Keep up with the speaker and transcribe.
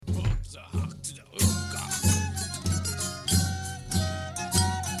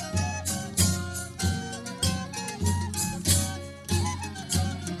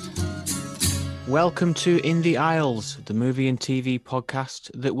Welcome to In the Aisles, the movie and TV podcast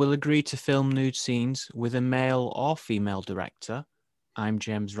that will agree to film nude scenes with a male or female director. I'm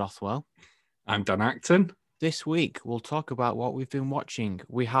James Rothwell. I'm Dan Acton. This week, we'll talk about what we've been watching.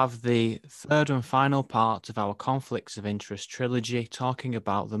 We have the third and final part of our Conflicts of Interest trilogy, talking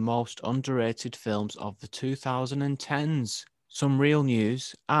about the most underrated films of the 2010s. Some real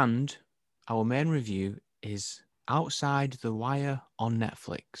news, and our main review is Outside the Wire on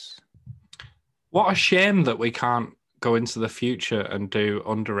Netflix. What a shame that we can't go into the future and do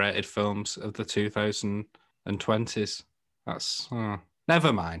underrated films of the 2020s. That's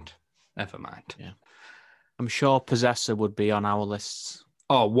never mind. Yeah. I'm sure Possessor would be on our lists.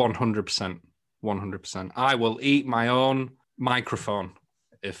 Oh, 100%. 100%. I will eat my own microphone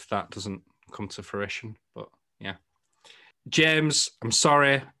if that doesn't come to fruition. But yeah. James, I'm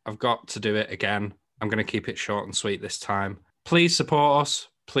sorry. I've got to do it again. I'm going to keep it short and sweet this time. Please support us.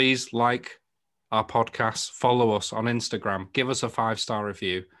 Please like our podcast. Follow us on Instagram. Give us a 5-star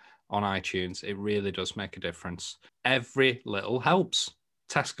review on iTunes. It really does make a difference. Every little helps.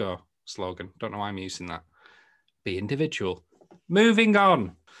 Tesco slogan. Don't know why I'm using that. Be individual. Moving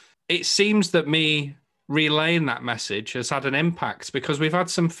on. It seems that me relaying that message has had an impact because we've had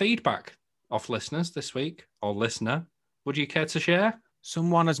some feedback off listeners this week, or listener. Would you care to share?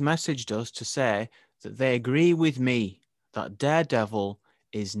 Someone has messaged us to say that they agree with me that Daredevil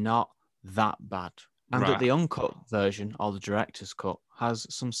is not that bad. And that the uncut version, or the director's cut, has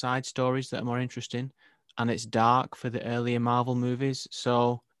some side stories that are more interesting. And it's dark for the earlier Marvel movies.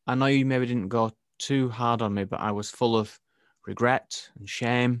 So I know you maybe didn't go too hard on me, but I was full of regret and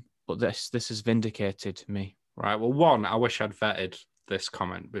shame. But this has vindicated me. Right. Well, one, I wish I'd vetted this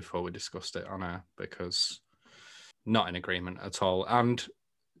comment before we discussed it on air, because not in agreement at all. And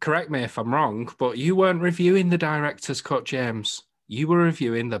correct me if I'm wrong, but you weren't reviewing the director's cut, James. You were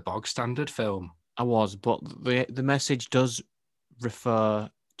reviewing the bog standard film. I was, but the message does refer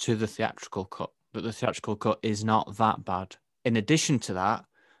to the theatrical cut, that the theatrical cut is not that bad. In addition to that,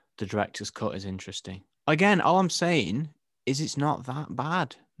 the director's cut is interesting. Again, all I'm saying is it's not that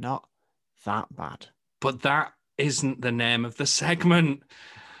bad. Not that bad. But that isn't the name of the segment.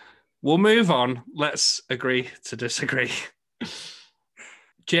 We'll move on. Let's agree to disagree.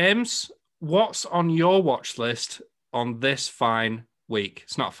 James, what's on your watch list on this fine week?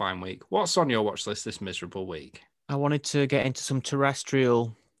 It's not a fine week. What's on your watch list this miserable week? I wanted to get into some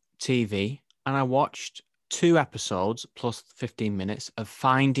terrestrial TV, and I watched 2 episodes plus 15 minutes of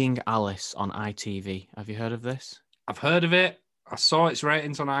Finding Alice on ITV. Have you heard of this? I've heard of it. I saw its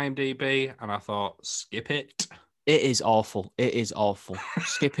ratings on IMDb and I thought, skip it. It is awful. It is awful.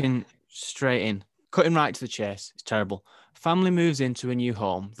 Skipping straight in. Cutting right to the chase. It's terrible. Family moves into a new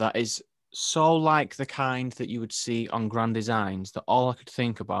home that is so like the kind that you would see on Grand Designs that all I could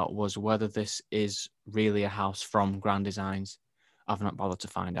think about was whether this is really a house from Grand Designs. I've not bothered to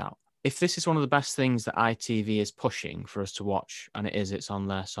find out. If this is one of the best things that ITV is pushing for us to watch, and it is, it's on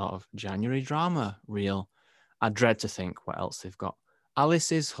their sort of January drama reel, I dread to think what else they've got.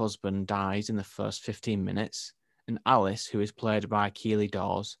 Alice's husband dies in the first 15 minutes, and Alice, who is played by Keely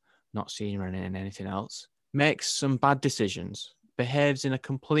Dawes, not seen her in anything else, makes some bad decisions, behaves in a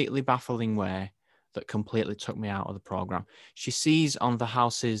completely baffling way that completely took me out of the program. She sees on the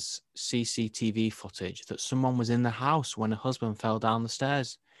house's CCTV footage that someone was in the house when her husband fell down the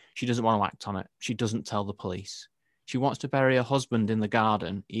stairs. She doesn't want to act on it. She doesn't tell the police. She wants to bury her husband in the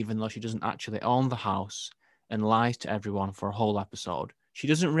garden, even though she doesn't actually own the house, and lies to everyone for a whole episode. She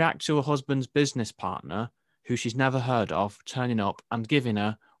doesn't react to her husband's business partner, who she's never heard of, turning up and giving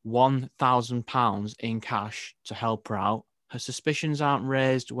her £1,000 in cash to help her out. Her suspicions aren't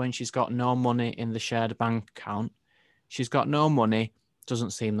raised when she's got no money in the shared bank account. She's got no money,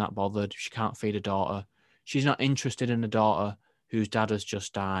 doesn't seem that bothered. She can't feed a daughter. She's not interested in a daughter whose dad has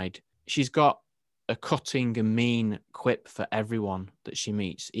just died. She's got a cutting and mean quip for everyone that she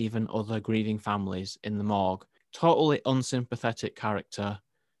meets, even other grieving families in the morgue. Totally unsympathetic character.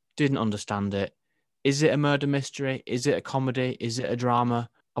 Didn't understand it. Is it a murder mystery? Is it a comedy? Is it a drama?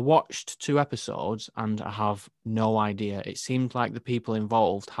 I watched 2 episodes and I have no idea. It seemed like the people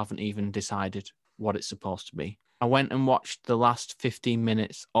involved haven't even decided what it's supposed to be. I went and watched the last 15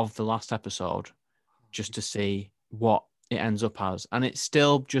 minutes of the last episode just to see what it ends up as. And it's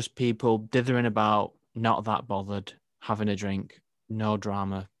still just people dithering about, not that bothered, having a drink, no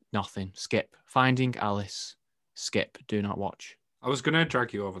drama, nothing. Skip. Finding Alice. Skip. Do not watch. I was going to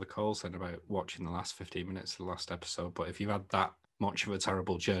drag you over the coals then about watching the last 15 minutes of the last episode, but if you've had that much of a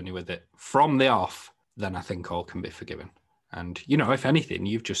terrible journey with it from the off, then I think all can be forgiven. And, you know, if anything,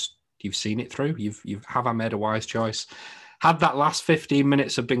 you've seen it through. Have I made a wise choice? Had that last 15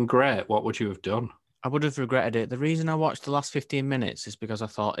 minutes have been great, what would you have done? I would have regretted it. The reason I watched the last 15 minutes is because I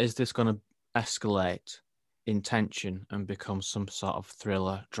thought, is this going to escalate in tension and become some sort of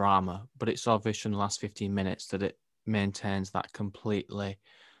thriller drama? But it's obvious from the last 15 minutes that it maintains that completely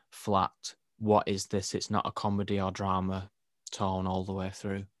flat, what is this? It's not a comedy or drama tone all the way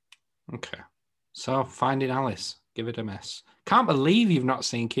through. Okay. So, Finding Alice, give it a miss. Can't believe you've not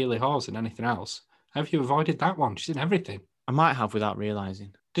seen Keely Hawes in anything else. Have you avoided that one? She's in everything. I might have without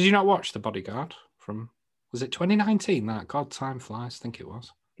realising. Did you not watch The Bodyguard from, was it 2019? That God, time flies. I think it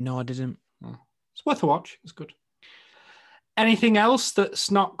was. No, I didn't. Oh. It's worth a watch. It's good. Anything else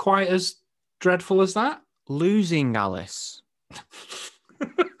that's not quite as dreadful as that? Losing Alice.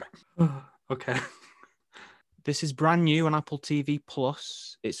 Okay. This is brand new on Apple TV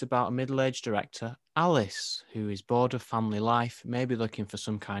Plus. It's about a middle-aged director, Alice, who is bored of family life, maybe looking for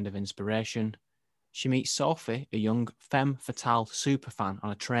some kind of inspiration. She meets Sophie, a young femme fatale superfan,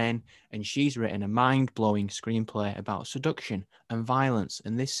 on a train, and she's written a mind-blowing screenplay about seduction and violence,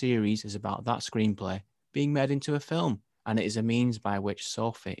 and this series is about that screenplay being made into a film, and it is a means by which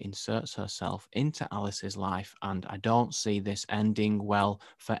Sophie inserts herself into Alice's life, and I don't see this ending well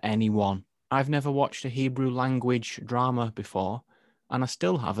for anyone. I've never watched a Hebrew language drama before, and I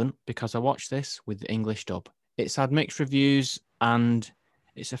still haven't because I watched this with the English dub. It's had mixed reviews, and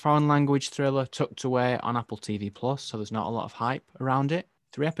it's a foreign language thriller tucked away on Apple TV Plus, so there's not a lot of hype around it.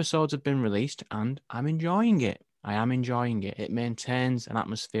 3 episodes have been released, and I'm enjoying it. I am enjoying it. It maintains an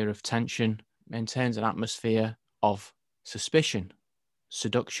atmosphere of tension, maintains an atmosphere of suspicion,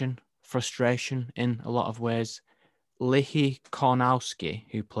 seduction, frustration in a lot of ways. Lihi Kornowski,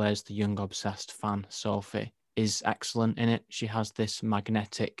 who plays the young obsessed fan Sophie, is excellent in it. She has this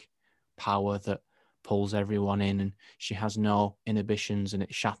magnetic power that pulls everyone in, and she has no inhibitions, and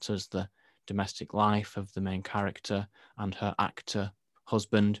it shatters the domestic life of the main character and her actor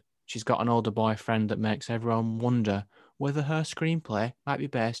husband. She's got an older boyfriend that makes everyone wonder whether her screenplay might be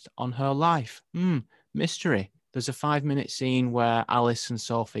based on her life. Mystery. There's a 5-minute scene where Alice and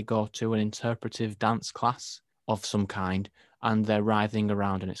Sophie go to an interpretive dance class of some kind, and they're writhing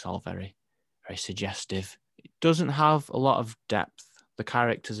around, and it's all very, very suggestive. It doesn't have a lot of depth. The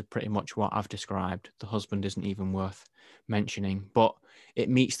characters are pretty much what I've described. The husband isn't even worth mentioning, but it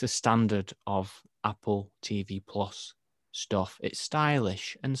meets the standard of Apple TV Plus stuff. It's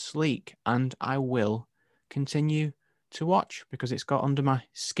stylish and sleek, and I will continue to watch because it's got under my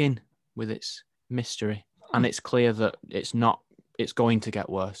skin with its mystery. And it's clear that it's going to get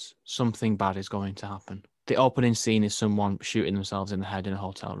worse. Something bad is going to happen. The opening scene is someone shooting themselves in the head in a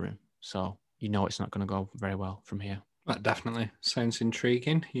hotel room. So you know it's not going to go very well from here. That definitely sounds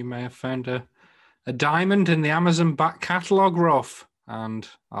intriguing. You may have found a diamond in the Amazon back catalogue, Ruff. And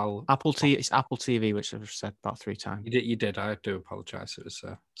it's Apple TV, which I've said about 3 times. You did. I do apologise. It was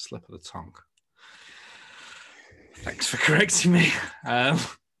a slip of the tongue. Thanks for correcting me.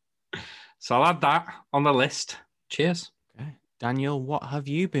 So I'll add that on the list. Cheers. Okay. Daniel, what have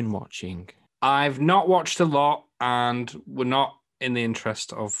you been watching? I've not watched a lot, and we're not in the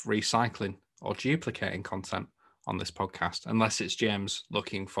interest of recycling or duplicating content on this podcast, unless it's James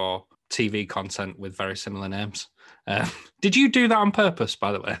looking for TV content with very similar names. Did you do that on purpose,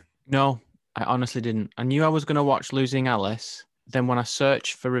 by the way? No, I honestly didn't. I knew I was going to watch Losing Alice. Then when I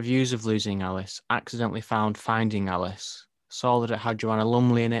searched for reviews of Losing Alice, I accidentally found Finding Alice. Saw that it had Joanna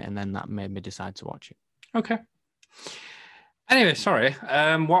Lumley in it, and then that made me decide to watch it. Okay. Anyway, sorry.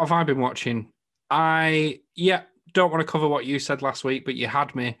 What have I been watching? Don't want to cover what you said last week, but you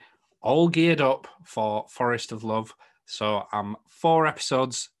had me all geared up for Forest of Love. So I'm 4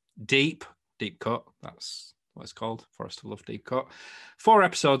 episodes deep cut. That's what it's called, Forest of Love deep cut. 4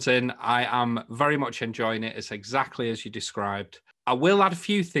 episodes in. I am very much enjoying it. It's exactly as you described. I will add a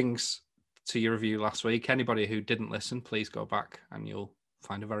few things to your review last week. Anybody who didn't listen, please go back and you'll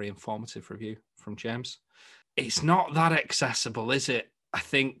find a very informative review from James. It's not that accessible, is it? I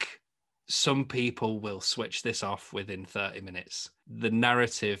think some people will switch this off within 30 minutes. The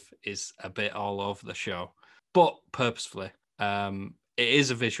narrative is a bit all over the show, but purposefully. It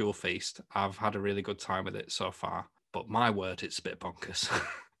is a visual feast. I've had a really good time with it so far, but my word, it's a bit bonkers.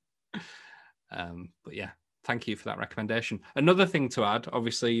 But yeah, thank you for that recommendation. Another thing to add,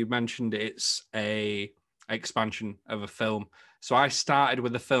 obviously you mentioned it's a expansion of a film. So I started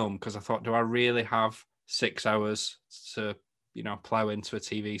with a film because I thought, do I really have 6 hours to, plow into a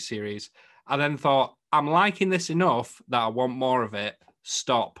TV series? I then thought, I'm liking this enough that I want more of it.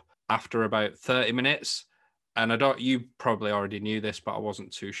 Stop after about 30 minutes. And you probably already knew this, but I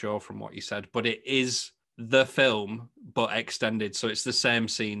wasn't too sure from what you said. But it is the film, but extended. So it's the same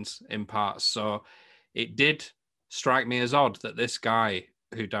scenes in parts. So it did strike me as odd that this guy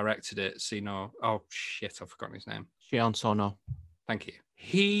who directed it, oh shit, I've forgotten his name. Sion Sono. Thank you.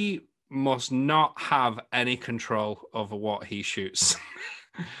 He must not have any control over what he shoots.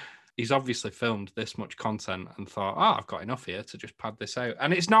 He's obviously filmed this much content and thought, I've got enough here to just pad this out.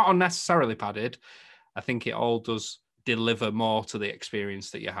 And it's not unnecessarily padded. I think it all does deliver more to the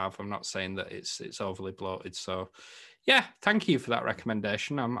experience that you have. I'm not saying that it's overly bloated. So, yeah, thank you for that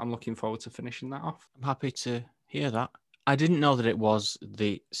recommendation. I'm looking forward to finishing that off. I'm happy to hear that. I didn't know that it was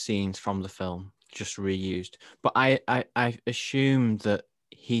the scenes from the film just reused, but I assumed that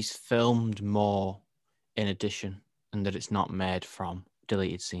he's filmed more in addition and that it's not made from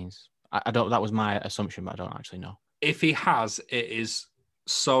deleted scenes. I don't. That was my assumption, but I don't actually know. If he has, it is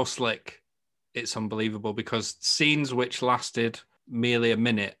so slick. It's unbelievable because scenes which lasted merely a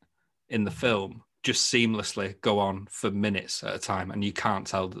minute in the film just seamlessly go on for minutes at a time, and you can't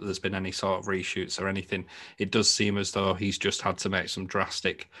tell that there's been any sort of reshoots or anything. It does seem as though he's just had to make some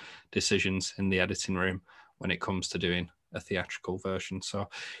drastic decisions in the editing room when it comes to doing a theatrical version. So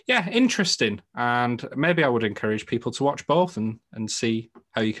yeah, interesting. And maybe I would encourage people to watch both and see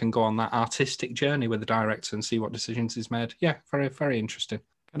how you can go on that artistic journey with the director and see what decisions he's made. Yeah, very, very interesting.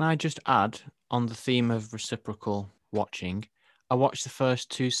 Can I just add, on the theme of reciprocal watching, I watched the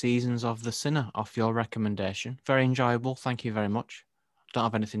first 2 seasons of The Sinner off your recommendation. Very enjoyable. Thank you very much. Don't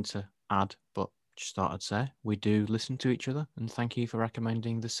have anything to add, but just thought I'd say we do listen to each other, and thank you for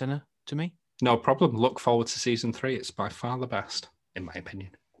recommending The Sinner to me. No problem. Look forward to season 3. It's by far the best, in my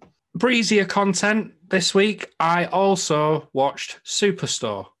opinion. Breezier content this week. I also watched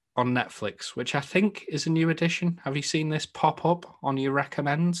Superstore on Netflix, which I think is a new addition. Have you seen this pop up on your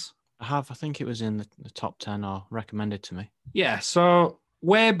recommends? I have. I think it was in the top 10 or recommended to me. Yeah, so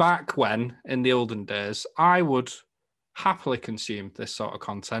way back when, in the olden days, I would happily consume this sort of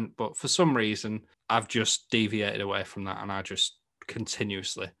content, but for some reason, I've just deviated away from that and I just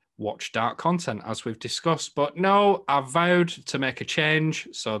continuously watch dark content, as we've discussed. But no, I've vowed to make a change,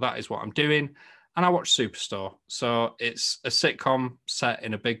 so that is what I'm doing. And I watch Superstore. So it's a sitcom set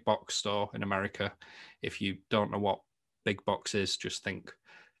in a big box store in America. If you don't know what big box is, just think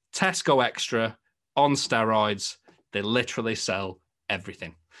Tesco Extra on steroids. They literally sell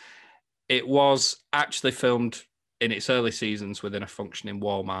everything. It was actually filmed in its early seasons within a functioning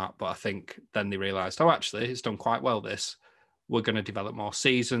Walmart, but I think then they realized, actually, it's done quite well, this. We're going to develop more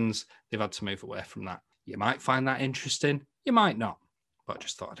seasons. They've had to move away from that. You might find that interesting. You might not, but I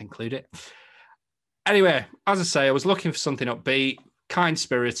just thought I'd include it. Anyway, as I say, I was looking for something upbeat,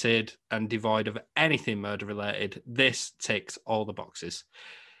 kind-spirited, and devoid of anything murder-related. This ticks all the boxes.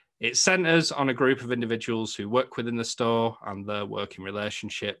 It centers on a group of individuals who work within the store and their working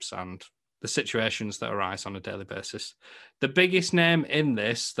relationships and the situations that arise on a daily basis. The biggest name in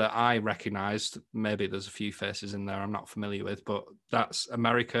this that I recognized, maybe there's a few faces in there I'm not familiar with, but that's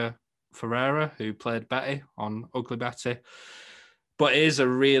America Ferrera, who played Betty on Ugly Betty. But it is a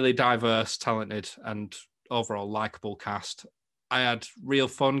really diverse, talented, and overall likable cast. I had real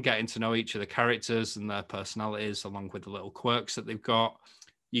fun getting to know each of the characters and their personalities, along with the little quirks that they've got.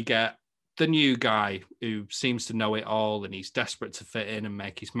 You get the new guy who seems to know it all and he's desperate to fit in and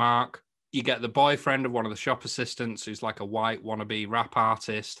make his mark. You get the boyfriend of one of the shop assistants who's like a white wannabe rap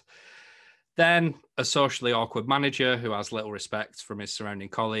artist. Then a socially awkward manager who has little respect from his surrounding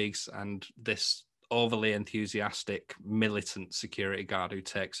colleagues, and this overly enthusiastic militant security guard who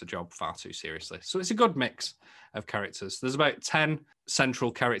takes a job far too seriously. So it's a good mix of characters. There's about 10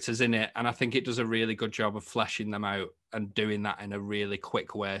 central characters in it, and I think it does a really good job of fleshing them out and doing that in a really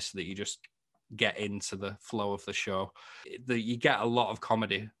quick way so that you just get into the flow of the show. You get a lot of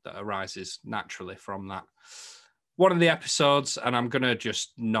comedy that arises naturally from that. One of the episodes, and I'm going to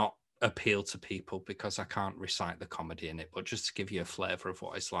just not appeal to people because I can't recite the comedy in it, but just to give you a flavour of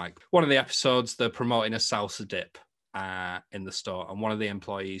what it's like. One of the episodes, they're promoting a salsa dip in the store, and one of the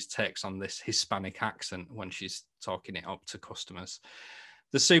employees takes on this Hispanic accent when she's talking it up to customers.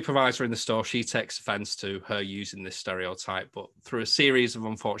 The supervisor in the store, she takes offense to her using this stereotype, but through a series of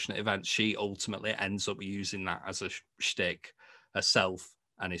unfortunate events, she ultimately ends up using that as a shtick herself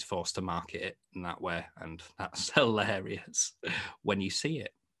and is forced to market it in that way. And that's hilarious when you see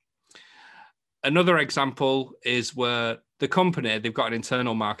it. Another example is where the company, they've got an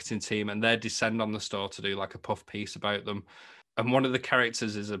internal marketing team and they descend on the store to do like a puff piece about them. And one of the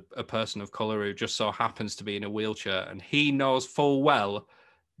characters is a person of color who just so happens to be in a wheelchair, and he knows full well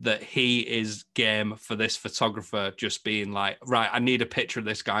that he is game for this photographer just being like, right, I need a picture of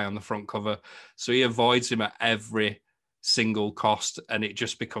this guy on the front cover. So he avoids him at every single cost, and it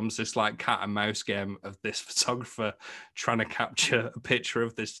just becomes this like cat and mouse game of this photographer trying to capture a picture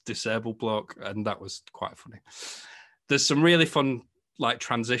of this disabled bloke, and that was quite funny. There's some really fun like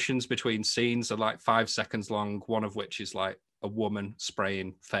transitions between scenes. They're like 5 seconds long, one of which is like a woman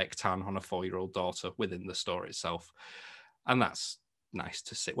spraying fake tan on a 4-year-old daughter within the story itself, and that's nice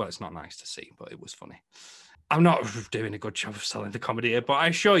to see. Well, it's not nice to see, but it was funny. I'm not doing a good job of selling the comedy here, but I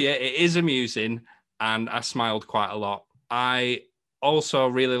assure you it is amusing, and I smiled quite a lot. I also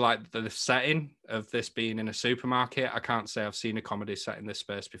really like the setting of this being in a supermarket. I can't say I've seen a comedy set in this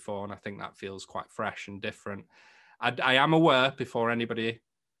space before, and I think that feels quite fresh and different. I am aware, before anybody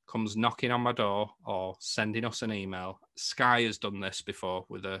comes knocking on my door or sending us an email, Sky has done this before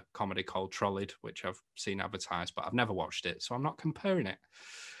with a comedy called Trolleyed, which I've seen advertised, but I've never watched it, so I'm not comparing it.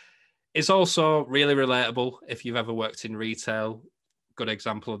 It's also really relatable if you've ever worked in retail. Good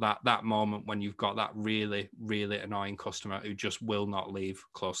example of that moment when you've got that really, really annoying customer who just will not leave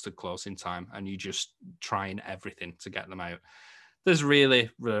close to closing time, and you just trying everything to get them out. There's really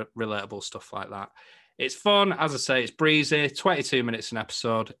relatable stuff like that. It's fun. As I say, it's breezy, 22 minutes an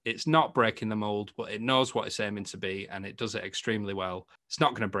episode. It's not breaking the mold, but it knows what it's aiming to be, and it does it extremely well. It's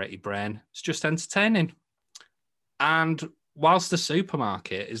not going to break your brain. It's just entertaining. And whilst the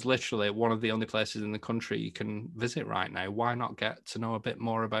supermarket is literally one of the only places in the country you can visit right now, why not get to know a bit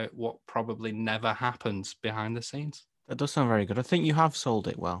more about what probably never happens behind the scenes? That does sound very good. I think you have sold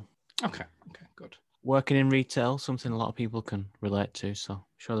it well. Okay, good. Working in retail, something a lot of people can relate to. So I'm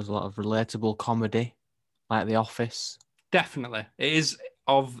sure there's a lot of relatable comedy, like The Office. Definitely. It is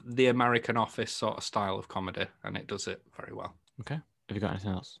of the American Office sort of style of comedy, and it does it very well. Okay. Have you got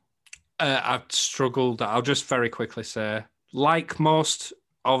anything else? I've struggled. I'll just very quickly say, like most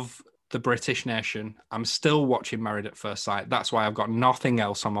of the British nation, I'm still watching Married at First Sight. That's why I've got nothing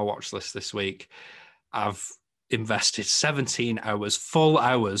else on my watch list this week. I've invested 17 hours, full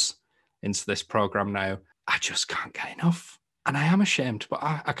hours, into this program now. I just can't get enough. And I am ashamed, but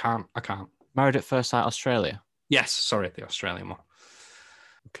I can't. Married at First Sight Australia? Yes, sorry, the Australian one.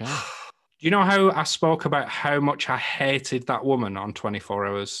 Okay. Do you know how I spoke about how much I hated that woman on 24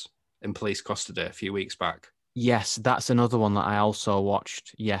 Hours in Police Custody a few weeks back? Yes, that's another one that I also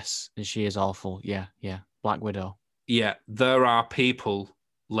watched. Yes, and she is awful. Yeah. Black Widow. Yeah, there are people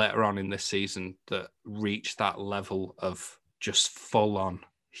later on in this season that reach that level of just full-on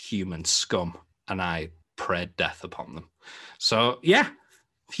human scum, and I prayed death upon them. So, yeah,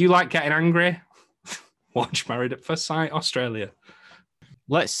 if you like getting angry, watch Married at First Sight Australia.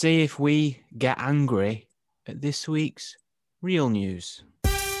 Let's see if we get angry at this week's real news.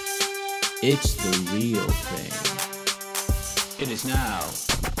 It's the real thing. It is now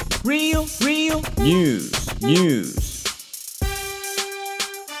real news.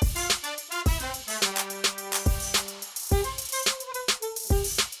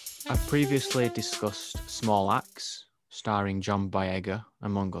 I've previously discussed Small Axe, starring John Boyega,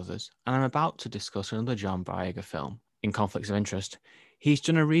 among others, and I'm about to discuss another John Boyega film, In Conflicts of Interest. He's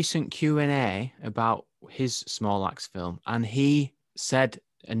done a recent Q&A about his Small Axe film, and he said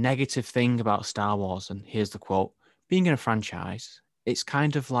a negative thing about Star Wars, and here's the quote: "Being in a franchise, it's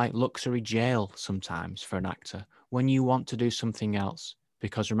kind of like luxury jail sometimes for an actor when you want to do something else.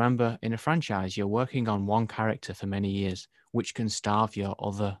 Because remember, in a franchise, you're working on one character for many years, which can starve your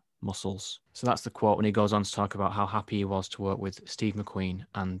other muscles." So that's the quote, and he goes on to talk about how happy he was to work with Steve McQueen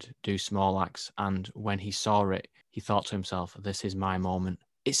and do Small Axe, and when he saw it, he thought to himself, this is my moment.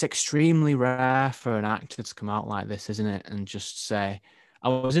 It's extremely rare for an actor to come out like this, isn't it, and just say, I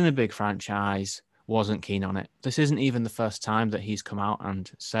was in a big franchise, wasn't keen on it. This isn't even the first time that he's come out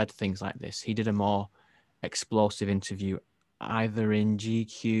and said things like this. He did a more explosive interview either in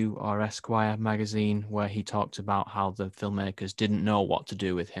GQ or Esquire magazine where he talked about how the filmmakers didn't know what to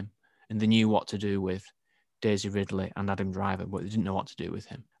do with him, and they knew what to do with Daisy Ridley and Adam Driver, but they didn't know what to do with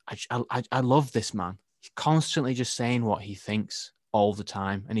him. I love this man. He's constantly just saying what he thinks all the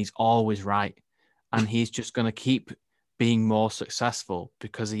time, and he's always right. And he's just going to keep being more successful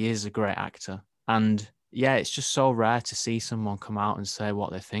because he is a great actor. And yeah, it's just so rare to see someone come out and say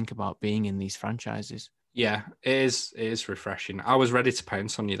what they think about being in these franchises. Yeah, it is refreshing. I was ready to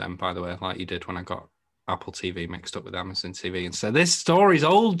pounce on you then, by the way, like you did when I got Apple TV mixed up with Amazon TV and said, this story's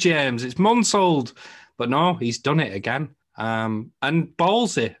old, James. It's months old. But no, he's done it again. And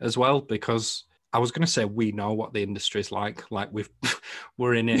ballsy as well, because I was going to say we know what the industry's like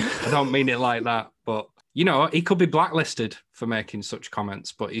we're in it. I don't mean it like that, but you know, he could be blacklisted for making such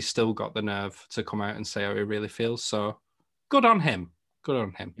comments, but he's still got the nerve to come out and say how he really feels. So good on him. Yeah,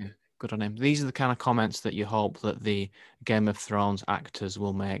 good on him. These are the kind of comments that you hope that the Game of Thrones actors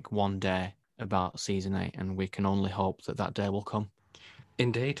will make one day about season 8, and we can only hope that that day will come.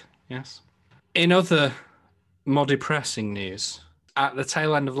 Indeed, yes. In other more depressing news, at the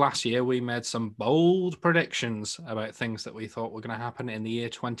tail end of last year, we made some bold predictions about things that we thought were going to happen in the year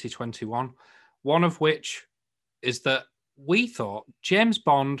 2021. One of which is that we thought James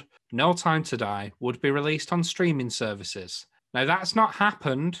Bond, No Time to Die, would be released on streaming services. Now, that's not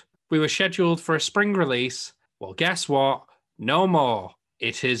happened. We were scheduled for a spring release. Well, guess what? No more.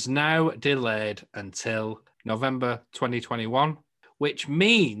 It is now delayed until November 2021, which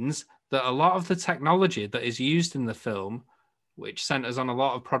means that a lot of the technology that is used in the film, which sent us on a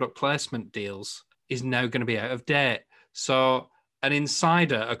lot of product placement deals, is now going to be out of date. So an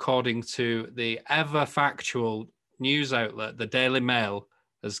insider, according to the ever factual news outlet, the Daily Mail,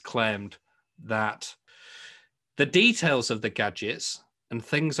 has claimed that the details of the gadgets and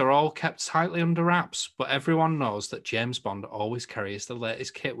things are all kept tightly under wraps, but everyone knows that James Bond always carries the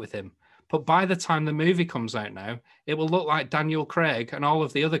latest kit with him. But by the time the movie comes out now, it will look like Daniel Craig and all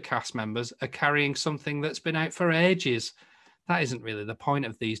of the other cast members are carrying something that's been out for ages. That isn't really the point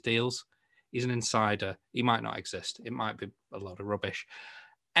of these deals. He's an insider. He might not exist. It might be a load of rubbish.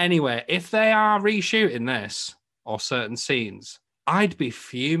 Anyway, if they are reshooting this or certain scenes, I'd be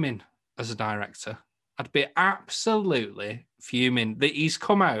fuming as a director. I'd be absolutely fuming. He's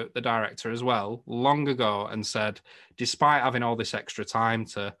come out, the director as well, long ago and said, despite having all this extra time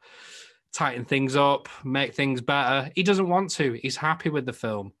to tighten things up, make things better, he doesn't want to. He's happy with the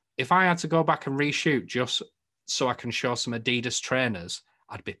film. If I had to go back and reshoot just so I can show some Adidas trainers,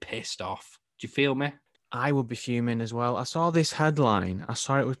 I'd be pissed off. Do you feel me? I would be fuming as well. I saw this headline. I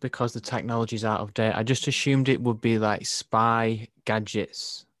saw it was because the technology's out of date. I just assumed it would be like spy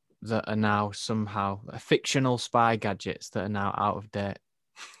gadgets that are now somehow fictional spy gadgets that are now out of date.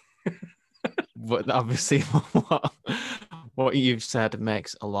 But obviously, what you've said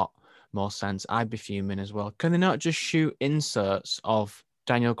makes a lot more sense. I'd be fuming as well. Can they not just shoot inserts of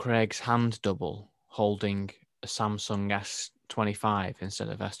Daniel Craig's hand double holding a Samsung S25 instead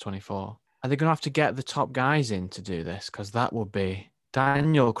of S24? Are they going to have to get the top guys in to do this? Because that would be...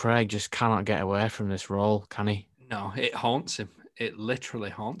 Daniel Craig just cannot get away from this role, can he? No, it haunts him. It literally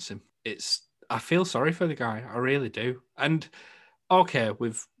haunts him. I feel sorry for the guy. I really do. And okay,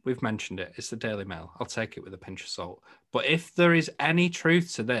 we've mentioned it. It's the Daily Mail. I'll take it with a pinch of salt. But if there is any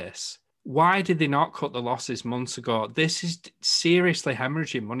truth to this, why did they not cut the losses months ago? This is seriously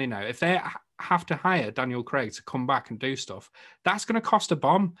hemorrhaging money now. If they have to hire Daniel Craig to come back and do stuff, that's going to cost a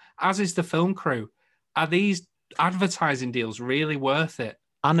bomb, as is the film crew. Are these advertising deals really worth it?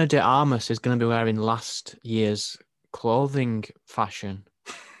 Anna de Armas is going to be wearing last year's clothing fashion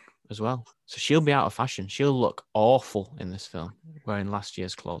as well. So she'll be out of fashion. She'll look awful in this film wearing last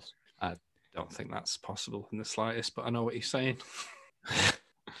year's clothes. I don't think that's possible in the slightest, but I know what you're saying.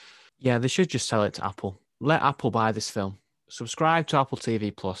 Yeah, they should just sell it to Apple. Let Apple buy this film. Subscribe to Apple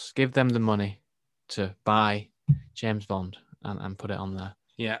TV Plus. Give them the money to buy James Bond and put it on there.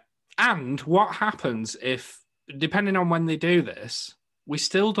 Yeah. And what happens if, depending on when they do this, we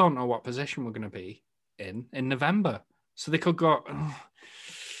still don't know what position we're going to be in November. So they could go, oh,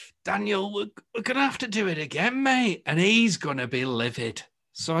 Daniel, we're going to have to do it again, mate. And he's going to be livid.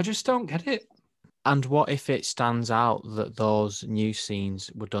 So I just don't get it. And what if it stands out that those new scenes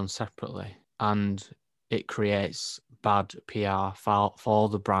were done separately and it creates bad PR for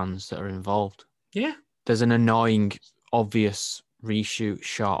the brands that are involved? Yeah. There's an annoying, obvious reshoot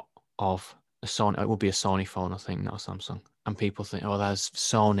shot of a Sony. It would be a Sony phone, I think, not a Samsung. And people think, oh, there's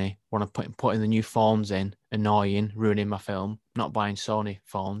Sony. Want to putting the new phones in. Annoying, ruining my film. Not buying Sony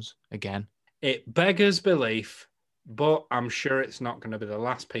phones again. It beggars belief, but I'm sure it's not going to be the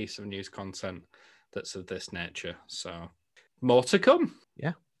last piece of news content that's of this nature. So more to come.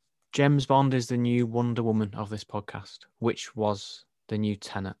 Yeah. James Bond is the new Wonder Woman of this podcast, which was the new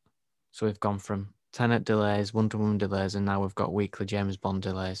Tenet. So we've gone from Tenet delays, Wonder Woman delays, and now we've got weekly James Bond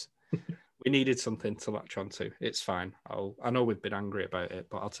delays. We needed something to latch onto. It's fine. I know we've been angry about it,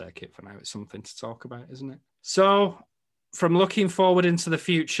 but I'll take it for now. It's something to talk about, isn't it? So from looking forward into the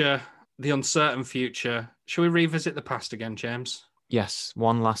future, the uncertain future, shall we revisit the past again, James? Yes,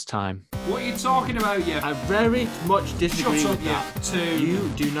 one last time. What are you talking about, you? I very much disagree Shut up, with that. you two. You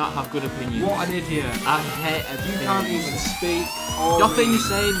do not have good opinions. What an idiot. I hate everything. You can't even speak. Nothing you're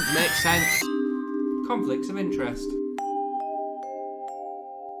saying makes sense. Conflicts of interest.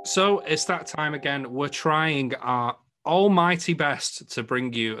 So it's that time again. We're trying our almighty best to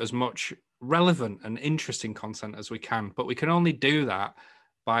bring you as much relevant and interesting content as we can, but we can only do that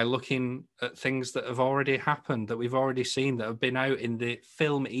by looking at things that have already happened, that we've already seen, that have been out in the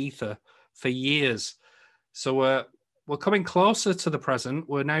film ether for years. So we're we're coming closer to the present.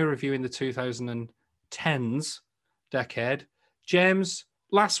 We're now reviewing the 2010s decade. James,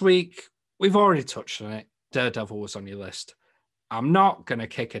 last week, we've already touched on it. Daredevil was on your list. I'm not going to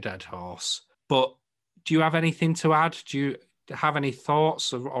kick a dead horse, but do you have anything to add? Do you have any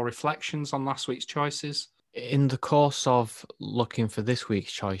thoughts or reflections on last week's choices? In the course of looking for this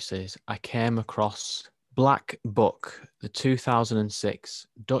week's choices, I came across Black Book, the 2006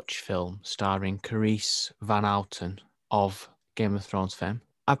 Dutch film starring Carice Van Houten of Game of Thrones fame.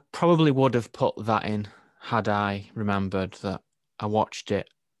 I probably would have put that in had I remembered that I watched it.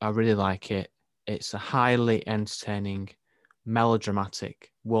 I really like it. It's a highly entertaining,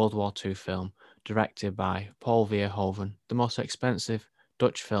 melodramatic World War II film directed by Paul Verhoeven, the most expensive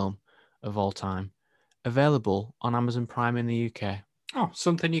Dutch film of all time. Available on Amazon Prime in the UK. Oh,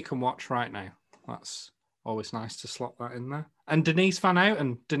 something you can watch right now. That's always nice to slot that in there. And Denise Van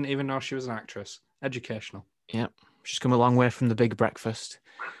Houten didn't even know she was an actress. Educational. Yep. She's come a long way from The Big Breakfast.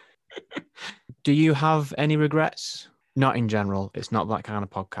 Do you have any regrets? Not in general. It's not that kind of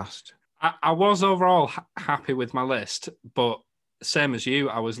podcast. I was overall happy with my list, but same as you,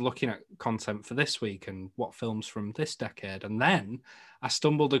 I was looking at content for this week and what films from this decade. And then I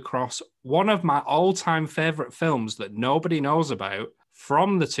stumbled across one of my all-time favorite films that nobody knows about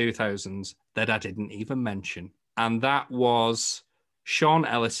from the 2000s that I didn't even mention. And that was Sean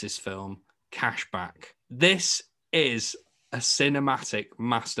Ellis's film, Cashback. This is a cinematic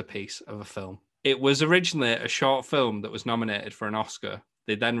masterpiece of a film. It was originally a short film that was nominated for an Oscar.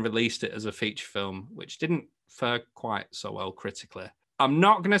 They then released it as a feature film, which didn't fare quite so well critically. I'm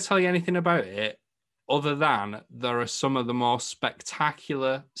not going to tell you anything about it other than there are some of the most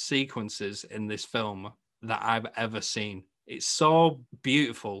spectacular sequences in this film that I've ever seen. It's so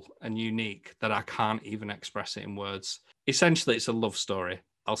beautiful and unique that I can't even express it in words. Essentially, it's a love story.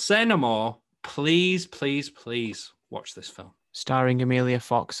 I'll say no more. Please, please, please watch this film. Starring Amelia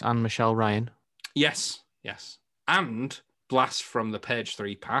Fox and Michelle Ryan. Yes, yes. And blast from the page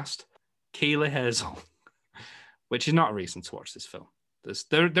 3 past, Keely Hazel, which is not a reason to watch this film.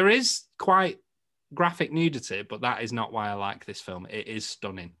 There is quite graphic nudity, but that is not why I like this film. It is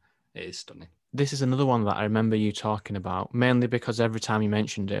stunning. It is stunning. This is another one that I remember you talking about, mainly because every time you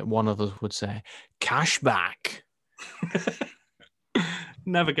mentioned it, one of us would say, Cashback.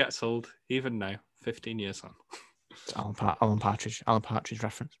 Never gets old, even now, 15 years on. It's Alan Partridge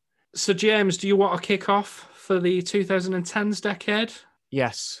reference. So, James, do you want to kick off for the 2010s decade?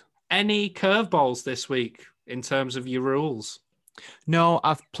 Yes. Any curveballs this week in terms of your rules? No,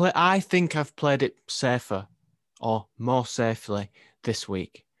 I think I've played it safer or more safely this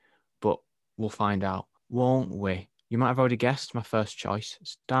week, but we'll find out, won't we? You might have already guessed my first choice,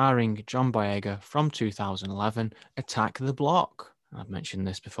 starring John Boyega from 2011, Attack the Block. I've mentioned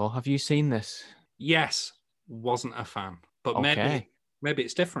this before. Have you seen this? Yes, wasn't a fan, but Okay. maybe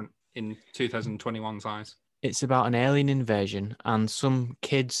it's different in 2021's eyes. It's about an alien invasion and some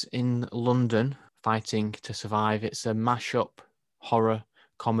kids in London fighting to survive. It's a mashup horror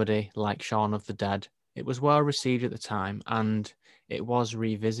comedy like Shaun of the Dead. It was well received at the time, and it was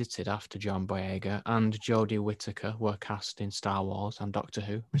revisited after John Boyega and Jodie Whittaker were cast in Star Wars and Doctor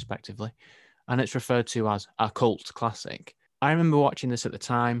Who, respectively. And it's referred to as a cult classic. I remember watching this at the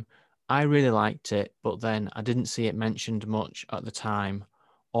time. I really liked it, but then I didn't see it mentioned much at the time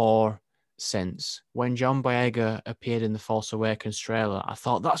or since. When John Boyega appeared in the Force Awakens trailer, I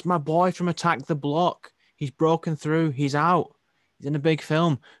thought, that's my boy from Attack the Block. He's broken through. He's out. He's in a big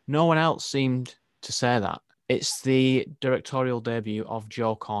film. No one else seemed to say that. It's the directorial debut of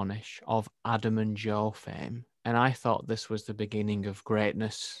Joe Cornish of Adam and Joe fame. And I thought this was the beginning of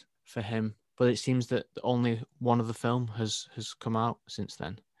greatness for him. But it seems that only one of the film has come out since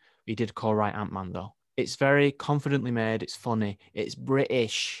then. He did co-write Ant-Man, though. It's very confidently made. It's funny. It's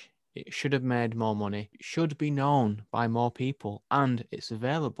British. It should have made more money. It should be known by more people. And it's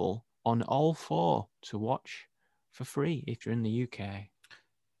available on all 4 to watch for free if you're in the UK.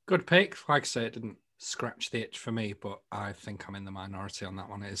 Good pick. Like I say, it didn't scratch the itch for me, but I think I'm in the minority on that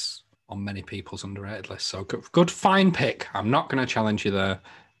one. It is on many people's underrated list. So good fine pick. I'm not going to challenge you there,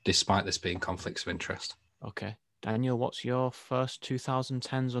 despite this being conflicts of interest. Okay. Daniel, what's your first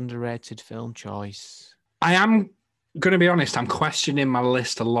 2010s underrated film choice? I am going to be honest, I'm questioning my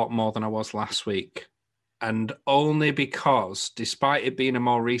list a lot more than I was last week. And only because, despite it being a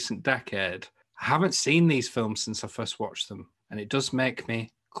more recent decade, I haven't seen these films since I first watched them. And it does make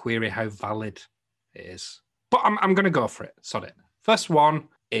me query how valid it is. But I'm going to go for it. Sod it. First one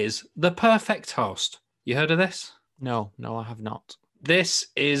is The Perfect Host. You heard of this? No, I have not. This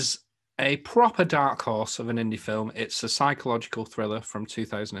is a proper dark horse of an indie film. It's a psychological thriller from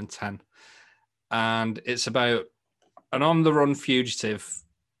 2010. And it's about An on-the-run fugitive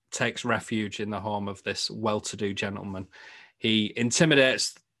takes refuge in the home of this well-to-do gentleman. He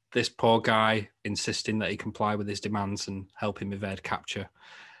intimidates this poor guy, insisting that he comply with his demands and help him evade capture.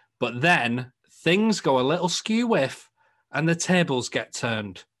 But then things go a little skew-whiff and the tables get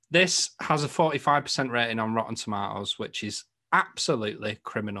turned. This has a 45% rating on Rotten Tomatoes, which is absolutely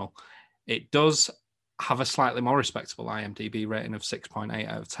criminal. It does have a slightly more respectable IMDb rating of 6.8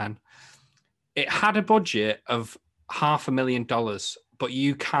 out of 10. It had a budget of $500,000, but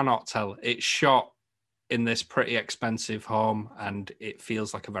you cannot tell. It's shot in this pretty expensive home and it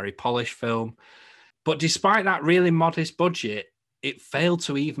feels like a very polished film. But despite that really modest budget, it failed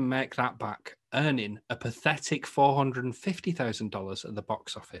to even make that back, earning a pathetic $450,000 at the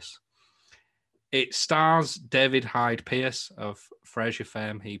box office. It stars David Hyde Pierce of Frasier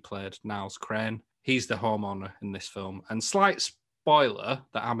fame. He played Niles Crane. He's the homeowner in this film. And slight spoiler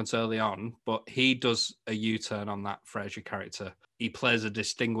that happens early on, but he does a U-turn on that Frasier character. He plays a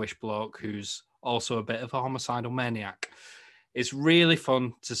distinguished bloke who's also a bit of a homicidal maniac. It's really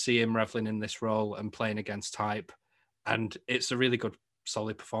fun to see him reveling in this role and playing against type. And it's a really good,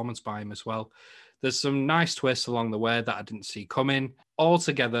 solid performance by him as well. There's some nice twists along the way that I didn't see coming.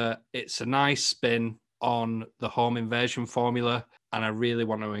 Altogether, it's a nice spin on the home invasion formula, and I really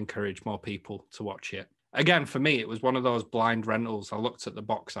want to encourage more people to watch it. Again, for me, it was one of those blind rentals. I looked at the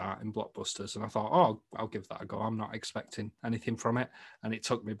box art in Blockbusters and I thought, oh, I'll give that a go. I'm not expecting anything from it. And it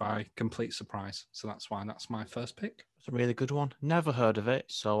took me by complete surprise. So that's why that's my first pick. It's a really good one. Never heard of it,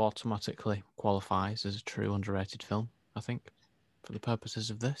 so automatically qualifies as a true underrated film, I think, for the purposes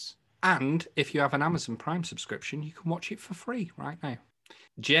of this. And if you have an Amazon Prime subscription, you can watch it for free right now.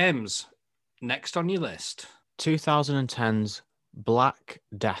 James, next on your list. 2010's Black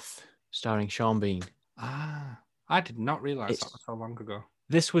Death, starring Sean Bean. I did not realise that was so long ago.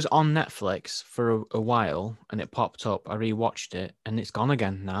 This was on Netflix for a while and it popped up. I rewatched it and it's gone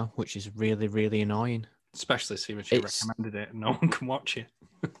again now, which is really, really annoying. Especially seeing as you recommended it and no one can watch it.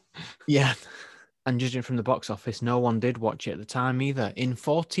 Yeah. And judging from the box office, no one did watch it at the time either. In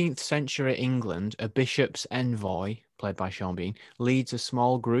 14th century England, a bishop's envoy, played by Sean Bean, leads a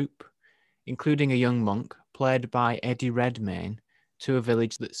small group, including a young monk, played by Eddie Redmayne, to a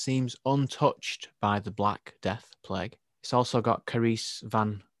village that seems untouched by the Black Death plague. It's also got Carice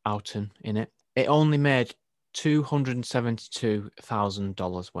Van Houten in it. It only made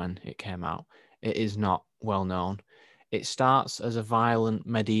 $272,000 when it came out. It is not well known. It starts as a violent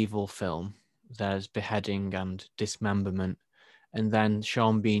medieval film. There's beheading and dismemberment. And then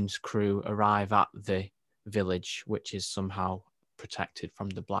Sean Bean's crew arrive at the village, which is somehow protected from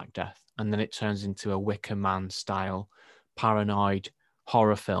the Black Death. And then it turns into a Wicker Man style paranoid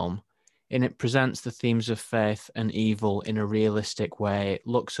horror film, and it presents the themes of faith and evil in a realistic way. It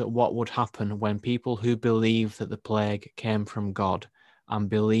looks at what would happen when people who believe that the plague came from God and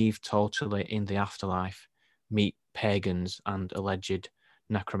believe totally in the afterlife meet pagans and alleged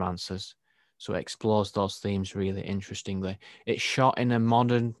necromancers. So it explores those themes really interestingly. It's shot in a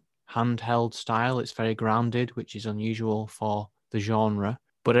modern handheld style. It's very grounded, which is unusual for the genre,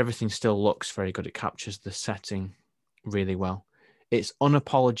 but everything still looks very good. It captures the setting really well. It's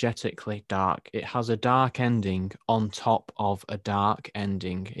unapologetically dark. It has a dark ending on top of a dark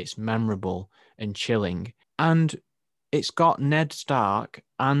ending. It's memorable and chilling. And it's got Ned Stark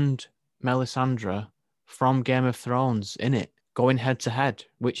and Melisandre from Game of Thrones in it, going head to head,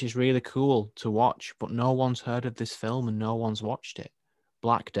 which is really cool to watch, but no one's heard of this film and no one's watched it.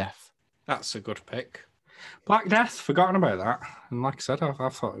 Black Death. That's a good pick. Black Death, forgotten about that. And like I said, I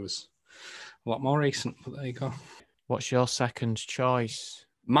thought it was a lot more recent, but there you go. What's your second choice?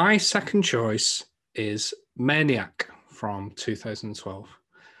 My second choice is Maniac from 2012.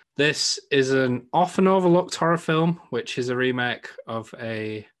 This is an often overlooked horror film, which is a remake of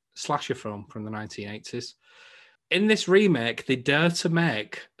a slasher film from the 1980s. In this remake, they dare to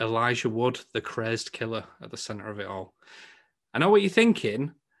make Elijah Wood the crazed killer at the center of it all. I know what you're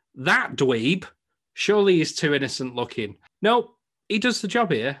thinking. That dweeb, surely he's too innocent looking. Nope, he does the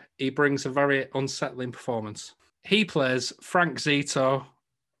job here. He brings a very unsettling performance. He plays Frank Zito,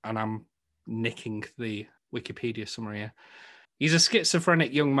 and I'm nicking the Wikipedia summary here. He's a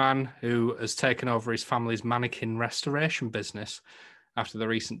schizophrenic young man who has taken over his family's mannequin restoration business after the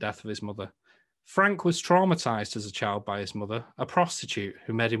recent death of his mother. Frank was traumatized as a child by his mother, a prostitute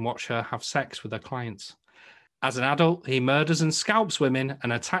who made him watch her have sex with her clients. As an adult, he murders and scalps women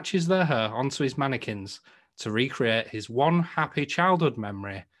and attaches their hair onto his mannequins to recreate his one happy childhood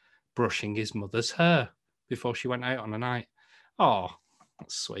memory, brushing his mother's hair before she went out on a night. Oh,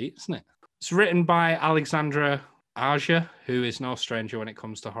 that's sweet, isn't it? It's written by Alexandra Aja, who is no stranger when it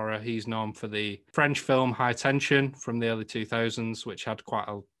comes to horror. He's known for the French film High Tension from the early 2000s, which had quite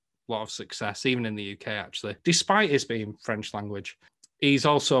a lot of success, even in the UK, actually, despite his being French language. He's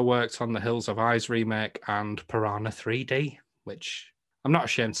also worked on the Hills of Eyes remake and Piranha 3D, which I'm not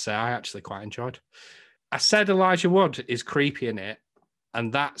ashamed to say I actually quite enjoyed. I said Elijah Wood is creepy in it,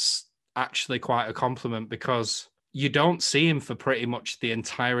 and that's actually quite a compliment because you don't see him for pretty much the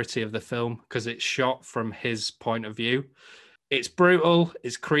entirety of the film because it's shot from his point of view. It's brutal,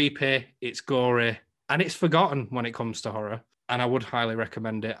 it's creepy, it's gory, and it's forgotten when it comes to horror. And I would highly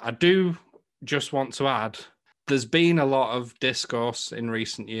recommend it. I do just want to add, there's been a lot of discourse in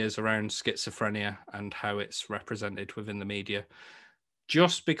recent years around schizophrenia and how it's represented within the media.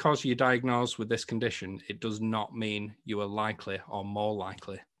 Just because you're diagnosed with this condition, it does not mean you are likely or more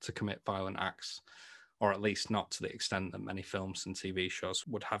likely to commit violent acts, or at least not to the extent that many films and TV shows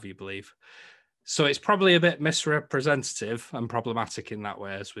would have you believe. So it's probably a bit misrepresentative and problematic in that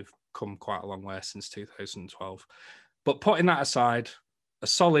way, as we've come quite a long way since 2012. But putting that aside, a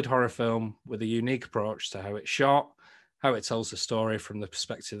solid horror film with a unique approach to how it's shot, how it tells the story from the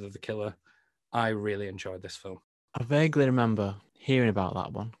perspective of the killer. I really enjoyed this film. I vaguely remember hearing about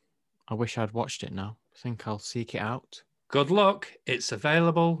that one. I wish I'd watched it now. I think I'll seek it out. Good luck. It's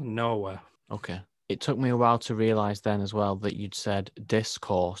available nowhere. Okay. It took me a while to realise then as well that you'd said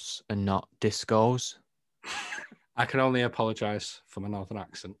discourse and not discos. I can only apologise for my northern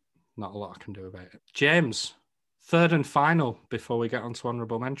accent. Not a lot I can do about it. James, third and final before we get on to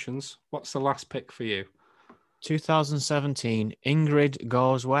honourable mentions. What's the last pick for you? 2017, Ingrid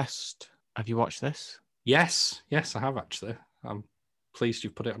Goes West. Have you watched this? Yes, I have actually. I'm pleased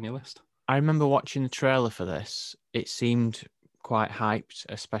you've put it on your list. I remember watching the trailer for this. It seemed quite hyped,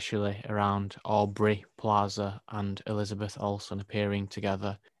 especially around Aubrey Plaza and Elizabeth Olsen appearing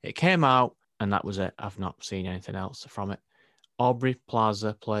together. It came out, and that was it. I've not seen anything else from it. Aubrey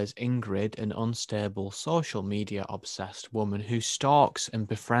Plaza plays Ingrid, an unstable, social media obsessed woman who stalks and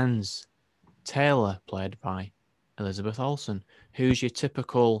befriends Taylor, played by Elizabeth Olsen, who's your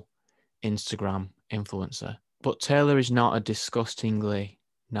typical Instagram influencer. But Taylor is not a disgustingly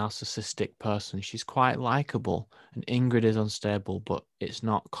narcissistic person. She's quite likable, and Ingrid is unstable, but it's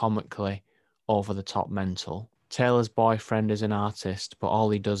not comically over the top mental. Taylor's boyfriend is an artist, but all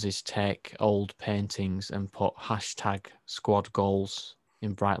he does is take old paintings and put hashtag squad goals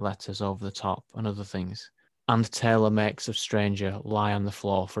in bright letters over the top and other things. And Taylor makes a stranger lie on the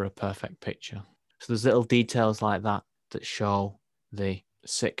floor for a perfect picture. So there's little details like that that show the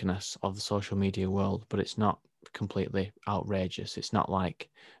sickness of the social media world, but it's not completely outrageous. It's not like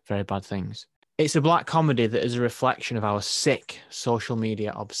Very Bad Things. It's a black comedy that is a reflection of our sick social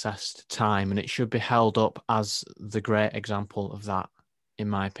media obsessed time, and it should be held up as the great example of that, in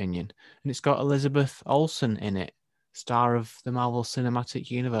my opinion. And it's got Elizabeth Olsen in it, star of the Marvel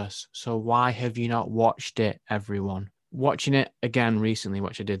Cinematic Universe. So why have you not watched it, everyone? Watching it again recently,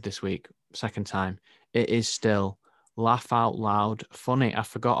 which I did this week, second time, it is still laugh out loud funny. I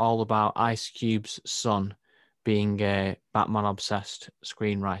forgot all about Ice Cube's son being a Batman-obsessed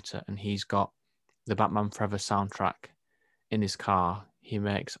screenwriter, and he's got the Batman Forever soundtrack in his car. He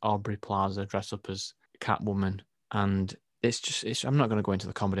makes Aubrey Plaza dress up as Catwoman, and I'm not going to go into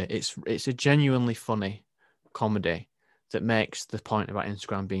the comedy. It's a genuinely funny comedy that makes the point about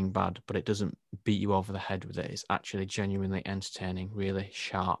Instagram being bad, but it doesn't beat you over the head with it. It's actually genuinely entertaining, really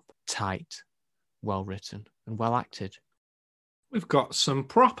sharp, tight, well written, and well acted. We've got some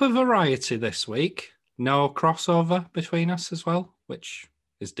proper variety this week. No crossover between us as well, which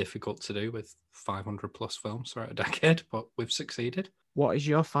is difficult to do with 500 plus films throughout a decade, but we've succeeded. What is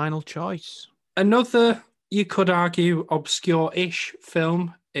your final choice? Another, you could argue, obscure-ish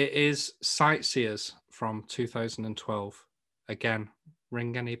film. It is Sightseers from 2012. Again,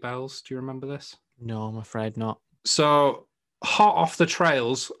 ring any bells? Do you remember this? No, I'm afraid not. So, hot off the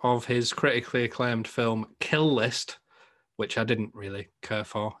trails of his critically acclaimed film Kill List, which I didn't really care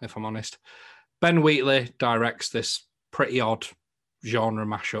for, if I'm honest, Ben Wheatley directs this pretty odd genre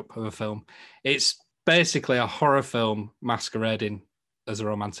mashup of a film. It's basically a horror film masquerading as a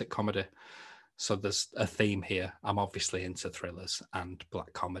romantic comedy. So there's a theme here. I'm obviously into thrillers and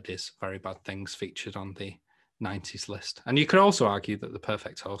black comedies. Very Bad Things featured on the 90s list. And you could also argue that The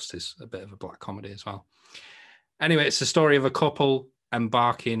Perfect Host is a bit of a black comedy as well. Anyway, it's the story of a couple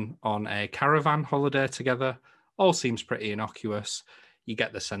embarking on a caravan holiday together. All seems pretty innocuous. You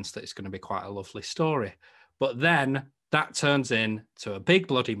get the sense that it's going to be quite a lovely story. But then that turns into a big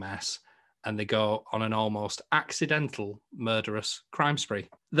bloody mess, and they go on an almost accidental murderous crime spree.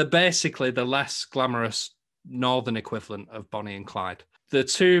 They're basically the less glamorous northern equivalent of Bonnie and Clyde. The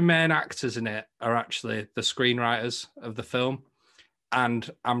two main actors in it are actually the screenwriters of the film. And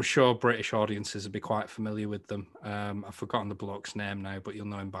I'm sure British audiences will be quite familiar with them. I've forgotten the bloke's name now, but you'll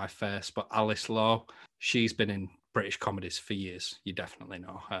know him by face. But Alice Lowe, she's been in British comedies for years. You definitely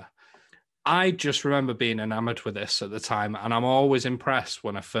know her. I just remember being enamored with this at the time, and I'm always impressed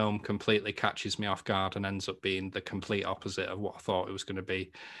when a film completely catches me off guard and ends up being the complete opposite of what I thought it was going to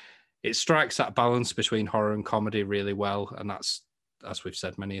be. It strikes that balance between horror and comedy really well, and that's, as we've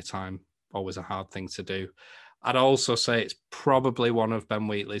said many a time, always a hard thing to do. I'd also say it's probably one of Ben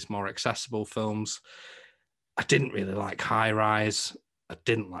Wheatley's more accessible films. I didn't really like High Rise. I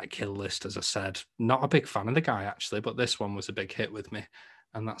didn't like Kill List, as I said. Not a big fan of the guy, actually, but this one was a big hit with me.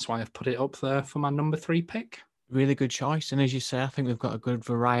 And that's why I've put it up there for my number 3 pick. Really good choice. And as you say, I think we've got a good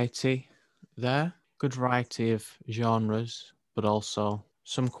variety there. Good variety of genres, but also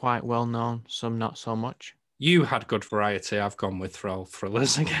some quite well known, some not so much. You had good variety. I've gone with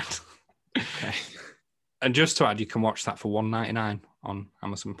thrillers again. Okay. And just to add, you can watch that for $1.99 on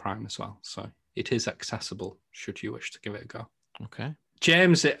Amazon Prime as well. So it is accessible should you wish to give it a go. Okay.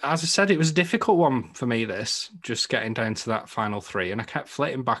 James, as I said, it was a difficult one for me, this, just getting down to that final 3. And I kept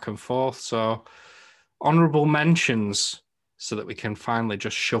flitting back and forth. So honourable mentions so that we can finally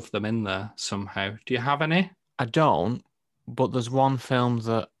just shove them in there somehow. Do you have any? I don't, but there's one film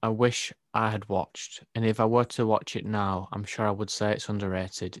that I wish I had watched. And if I were to watch it now, I'm sure I would say it's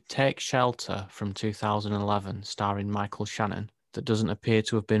underrated. Take Shelter from 2011, starring Michael Shannon, that doesn't appear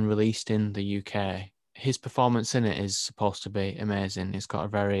to have been released in the UK. His performance in it is supposed to be amazing. It's got a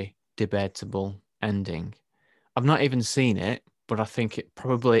very debatable ending. I've not even seen it, but I think it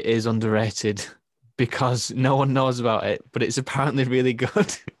probably is underrated because no one knows about it, but it's apparently really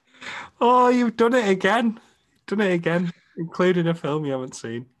good. Oh, you've done it again. Done it again, including a film you haven't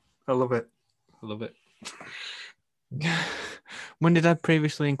seen. I love it. I love it. When did I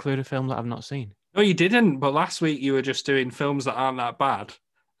previously include a film that I've not seen? No, you didn't. But last week you were just doing films that aren't that bad.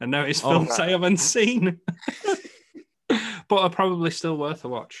 And now it's films I haven't seen. But are probably still worth a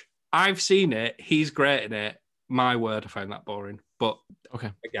watch. I've seen it. He's great in it. My word, I find that boring. But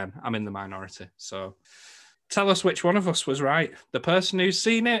okay, again, I'm in the minority. So tell us which one of us was right. The person who's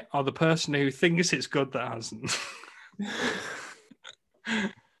seen it or the person who thinks it's good that hasn't?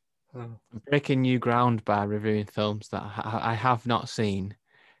 I'm breaking new ground by reviewing films that I have not seen.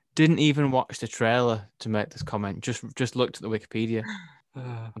 Didn't even watch the trailer to make this comment. Just looked at the Wikipedia.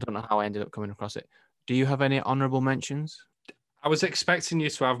 I don't know how I ended up coming across it. Do you have any honourable mentions? I was expecting you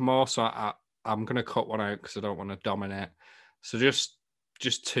to have more, so I'm going to cut one out because I don't want to dominate. So just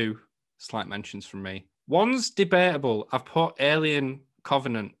 2 slight mentions from me. One's debatable. I've put Alien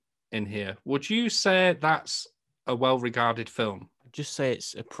Covenant in here. Would you say that's a well-regarded film? I'd just say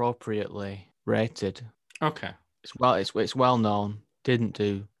it's appropriately rated. Okay. It's well known. Didn't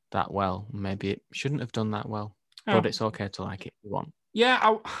do that well. Maybe it shouldn't have done that well. But it's okay to like it if you want.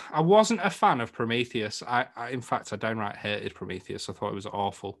 Yeah, I wasn't a fan of Prometheus. I in fact, I downright hated Prometheus. I thought it was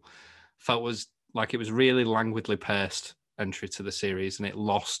awful. Felt it was like it was really languidly paced entry to the series, and it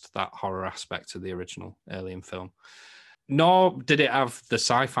lost that horror aspect of the original Alien film. Nor did it have the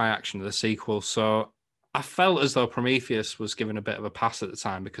sci-fi action of the sequel. So I felt as though Prometheus was given a bit of a pass at the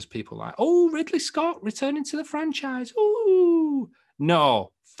time because people were like, oh, Ridley Scott returning to the franchise. Ooh.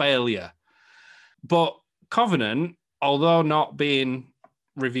 No, failure. But Covenant, although not being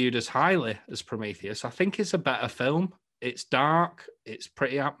reviewed as highly as Prometheus, I think it's a better film. It's dark, it's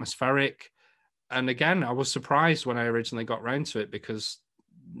pretty atmospheric. And again, I was surprised when I originally got round to it because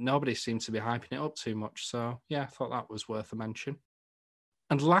nobody seemed to be hyping it up too much. So yeah, I thought that was worth a mention.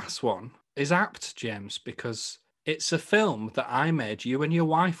 And last one is apt, James, because it's a film that I made you and your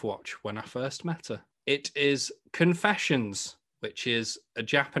wife watch when I first met her. It is Confessions, which is a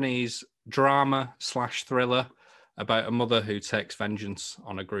Japanese drama/thriller about a mother who takes vengeance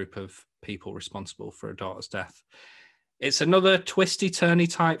on a group of people responsible for a daughter's death. It's another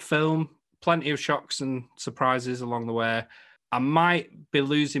twisty-turny type film, plenty of shocks and surprises along the way. I might be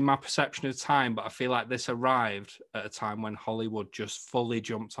losing my perception of time, but I feel like this arrived at a time when Hollywood just fully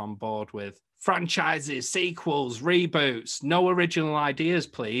jumped on board with franchises, sequels, reboots, no original ideas,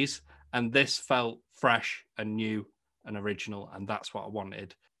 please. And this felt fresh and new and original, and that's what I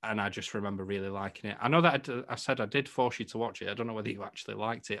wanted. And I just remember really liking it. I know that I said I did force you to watch it. I don't know whether you actually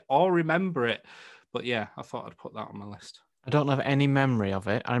liked it or remember it, but yeah, I thought I'd put that on my list. I don't have any memory of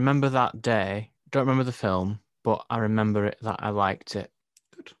it. I remember that day. Don't remember the film, but I remember it that I liked it.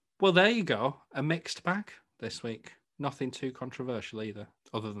 Good. Well, there you go. A mixed bag this week. Nothing too controversial either,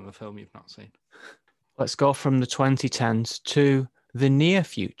 other than the film you've not seen. Let's go from the 2010s to the near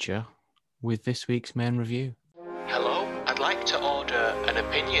future with this week's main review. Hello, I'd like to order an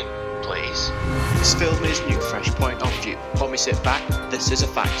opinion, please. This film is new, fresh point of view. When we sit back, this is a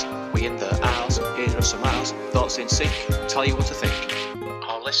fact. We in the aisles, here are some miles, thoughts in sync, tell you what to think.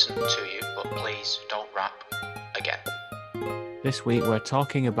 I'll listen to you, but please don't rap again. This week we're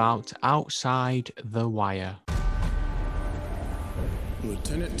talking about Outside the Wire.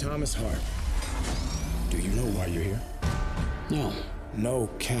 Lieutenant Thomas Hart, do you know why you're here? No. No,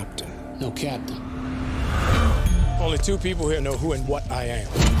 Captain. No, Captain. Only two people here know who and what I am.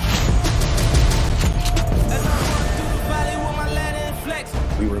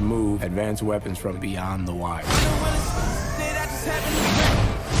 We remove advanced weapons from beyond the wire.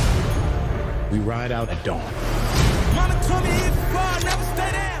 We ride out at dawn.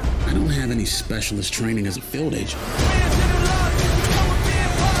 I don't have any specialist training as a field agent.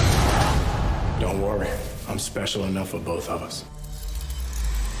 Don't worry, I'm special enough for both of us.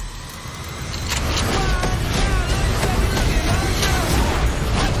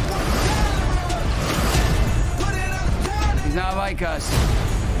 He's not like us.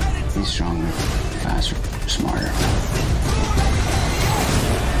 He's stronger, faster, smarter.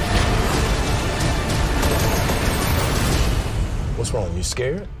 What's wrong, you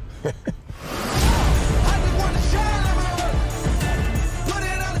scared?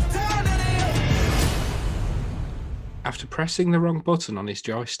 After pressing the wrong button on his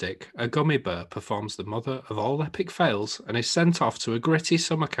joystick, a gummy bear performs the mother of all epic fails and is sent off to a gritty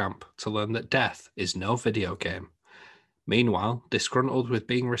summer camp to learn that death is no video game. Meanwhile, disgruntled with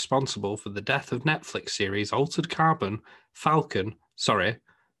being responsible for the death of Netflix series Altered Carbon, Takeshi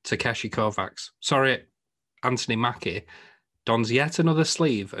Kovacs, Anthony Mackie, dons yet another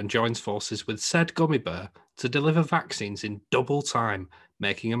sleeve and joins forces with said gummy bear to deliver vaccines in double time,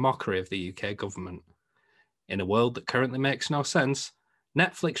 making a mockery of the UK government. In a world that currently makes no sense,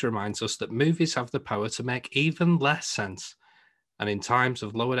 Netflix reminds us that movies have the power to make even less sense. And in times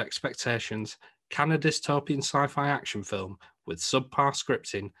of lowered expectations, can a dystopian sci-fi action film with subpar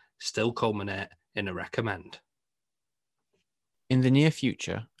scripting still culminate in a recommend? In the near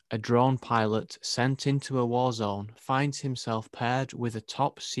future, a drone pilot sent into a war zone finds himself paired with a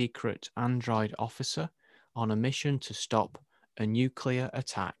top-secret android officer on a mission to stop a nuclear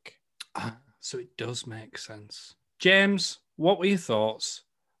attack. So it does make sense. James, what were your thoughts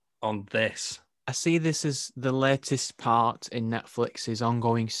on this? I see this as the latest part in Netflix's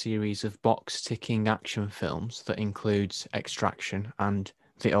ongoing series of box-ticking action films that includes Extraction and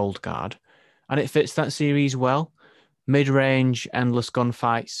The Old Guard, and it fits that series well. Mid-range, endless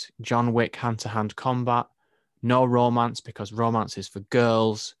gunfights, John Wick hand-to-hand combat, no romance because romance is for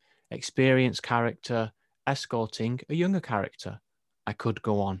girls, experienced character, escorting a younger character. I could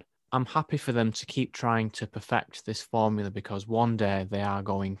go on. I'm happy for them to keep trying to perfect this formula because one day they are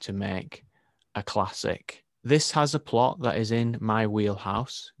going to make a classic. This has a plot that is in my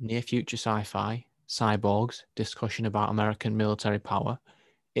wheelhouse, near future sci-fi, cyborgs, discussion about American military power.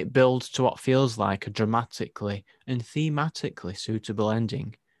 It builds to what feels like a dramatically and thematically suitable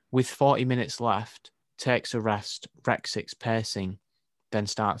ending. With 40 minutes left, takes a rest, wrecks its pacing, then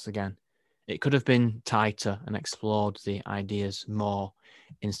starts again. It could have been tighter and explored the ideas more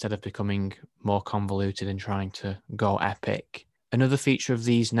instead of becoming more convoluted and trying to go epic. Another feature of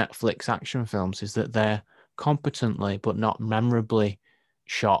these Netflix action films is that they're competently but not memorably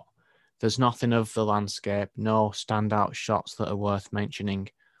shot. There's nothing of the landscape, no standout shots that are worth mentioning,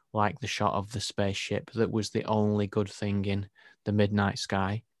 like the shot of the spaceship that was the only good thing in The Midnight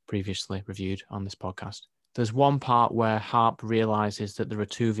Sky, previously reviewed on this podcast. There's one part where Harp realizes that there are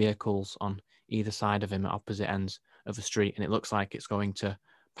two vehicles on either side of him at opposite ends of the street, and it looks like it's going to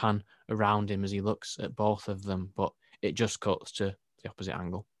pan around him as he looks at both of them, but it just cuts to the opposite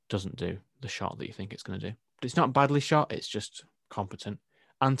angle. Doesn't do the shot that you think it's going to do. But it's not badly shot, it's just competent.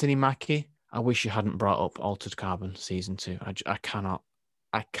 Anthony Mackie, I wish you hadn't brought up Altered Carbon Season 2. I cannot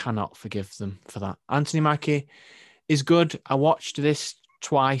forgive them for that. Anthony Mackie is good. I watched this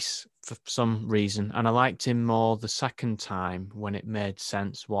twice for some reason, and I liked him more the second time when it made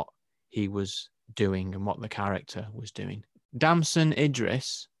sense what he was doing and what the character was doing. Damson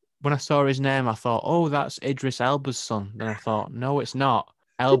Idris, when I saw his name, I thought, oh, that's Idris Elba's son. Then I thought, no, it's not.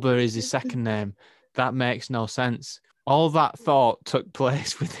 Elba is his second name. That makes no sense. All that thought took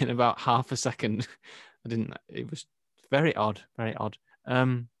place within about half a second. It was very odd, very odd.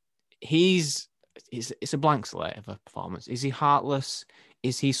 It's a blank slate of a performance. Is he heartless?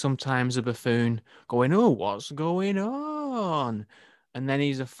 Is he sometimes a buffoon going, oh, what's going on? And then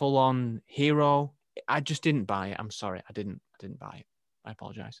he's a full-on hero. I just didn't buy it. I'm sorry. I didn't buy it. I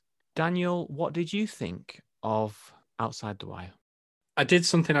apologize. Daniel, what did you think of Outside the Wire? I did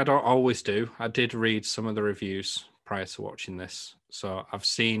something I don't always do. I did read some of the reviews prior to watching this. So I've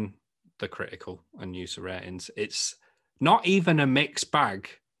seen the critical and user ratings. It's not even a mixed bag.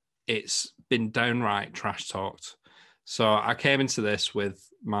 It's been downright trash talked. So I came into this with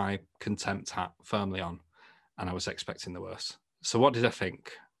my contempt hat firmly on, and I was expecting the worst. So what did I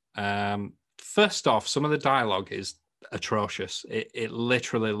think? First off, some of the dialogue is atrocious. It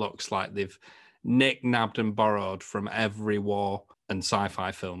literally looks like they've nicked, nabbed, and borrowed from every war and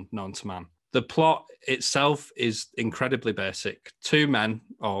sci-fi film known to man. The plot itself is incredibly basic. Two men,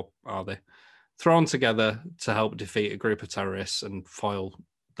 or are they, thrown together to help defeat a group of terrorists and foil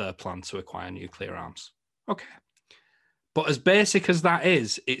their plan to acquire nuclear arms. Okay. But as basic as that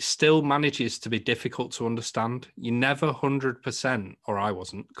is, it still manages to be difficult to understand. You're never 100%, or I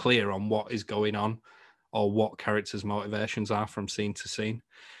wasn't, clear on what is going on or what characters' motivations are from scene to scene.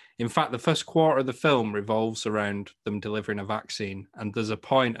 In fact, the first quarter of the film revolves around them delivering a vaccine, and there's a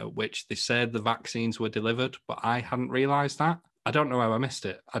point at which they said the vaccines were delivered, but I hadn't realised that. I don't know how I missed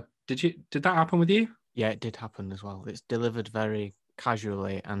it. Did that happen with you? Yeah, it did happen as well. It's delivered very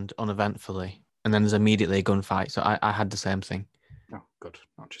casually and uneventfully, and then there's immediately a gunfight. So I had the same thing. Oh, good.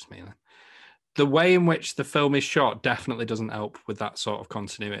 Not just me then. The way in which the film is shot definitely doesn't help with that sort of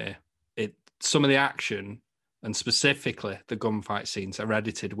continuity. Some of the action, and specifically the gunfight scenes, are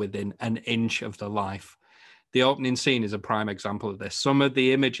edited within an inch of the life. The opening scene is a prime example of this. Some of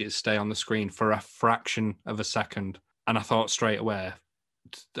the images stay on the screen for a fraction of a second, and I thought straight away,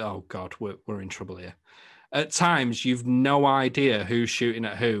 oh God, we're in trouble here. At times, you've no idea who's shooting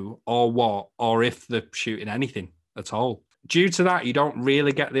at who or what, or if they're shooting anything at all. Due to that, you don't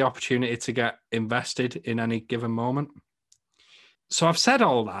really get the opportunity to get invested in any given moment. So I've said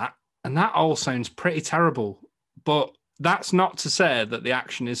all that, and that all sounds pretty terrible, but that's not to say that the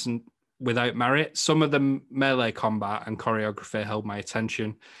action isn't without merit. Some of the melee combat and choreography held my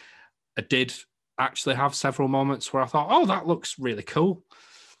attention. I did actually have several moments where I thought, oh, that looks really cool.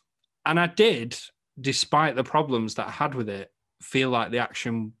 And I did, despite the problems that I had with it, feel like the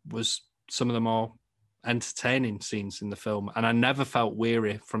action was some of the more entertaining scenes in the film. And I never felt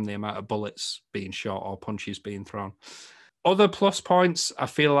weary from the amount of bullets being shot or punches being thrown. Other plus points, I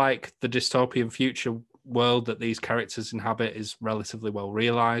feel like the dystopian future world that these characters inhabit is relatively well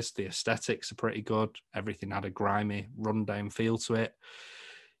realised. The aesthetics are pretty good. Everything had a grimy, rundown feel to it.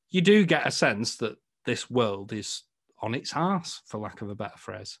 You do get a sense that this world is on its arse, for lack of a better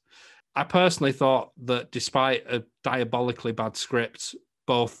phrase. I personally thought that despite a diabolically bad script,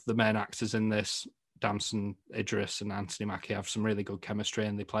 both the main actors in this, Damson Idris and Anthony Mackie, have some really good chemistry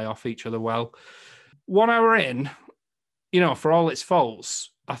and they play off each other well. 1 hour in, for all its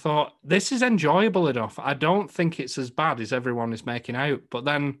faults, I thought, this is enjoyable enough. I don't think it's as bad as everyone is making out. But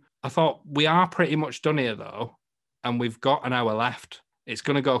then I thought, we are pretty much done here, though, and we've got an hour left. It's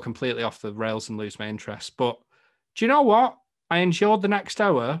going to go completely off the rails and lose my interest. But do you know what? I enjoyed the next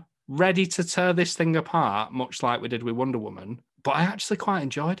hour, ready to tear this thing apart, much like we did with Wonder Woman. But I actually quite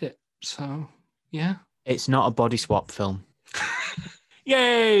enjoyed it. So, yeah. It's not a body swap film.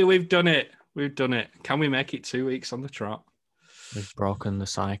 Yay, we've done it. We've done it. Can we make it 2 weeks on the trot? We've broken the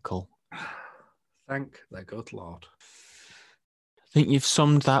cycle. Thank the good Lord. I think you've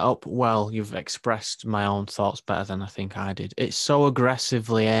summed that up well. You've expressed my own thoughts better than I think I did. It's so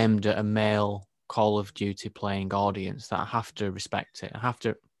aggressively aimed at a male Call of Duty playing audience that I have to respect it. I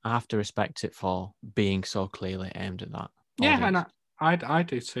have to respect it for being so clearly aimed at that Yeah, audience. and I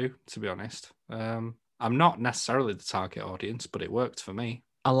do too, to be honest. I'm not necessarily the target audience, but it worked for me.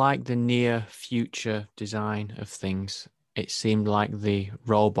 I like the near future design of things. It seemed like the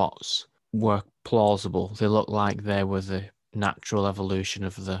robots were plausible. They looked like they were the natural evolution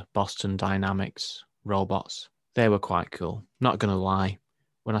of the Boston Dynamics robots. They were quite cool. Not going to lie.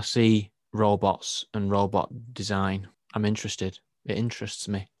 When I see robots and robot design, I'm interested. It interests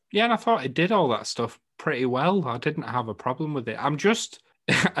me. Yeah, and I thought it did all that stuff pretty well. I didn't have a problem with it.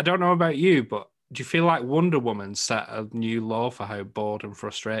 I don't know about you, but do you feel like Wonder Woman set a new law for how bored and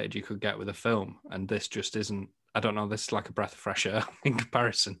frustrated you could get with a film? And this just isn't, I don't know, this is like a breath of fresh air in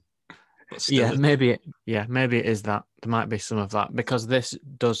comparison. But still, Maybe it is that. There might be some of that because this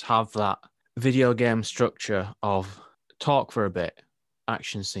does have that video game structure of talk for a bit,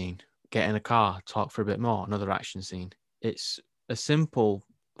 action scene, get in a car, talk for a bit more, another action scene. It's a simple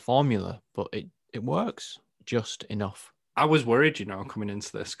formula, but it works just enough. I was worried, coming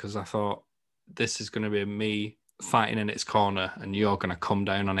into this because I thought, this is going to be me fighting in its corner and you're going to come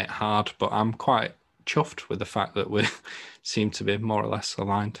down on it hard. But I'm quite chuffed with the fact that we seem to be more or less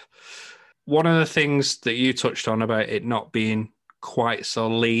aligned. One of the things that you touched on about it not being quite so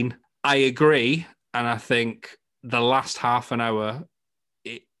lean, I agree. And I think the last half an hour,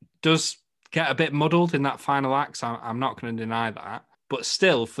 it does get a bit muddled in that final act. So I'm not going to deny that. But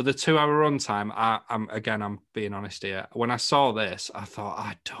still, for the 2-hour runtime, I'm being honest here. When I saw this, I thought,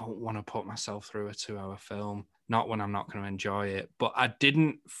 I don't want to put myself through a 2-hour film, not when I'm not going to enjoy it. But I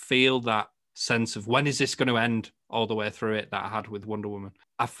didn't feel that sense of when is this going to end all the way through it that I had with Wonder Woman.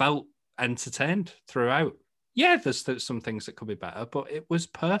 I felt entertained throughout. Yeah, there's some things that could be better, but it was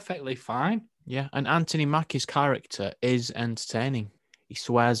perfectly fine. Yeah, and Anthony Mackie's character is entertaining. He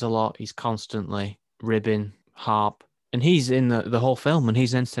swears a lot. He's constantly ribbing Harp. And he's in the whole film, and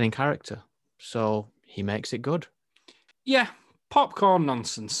he's an entertaining character. So he makes it good. Yeah, popcorn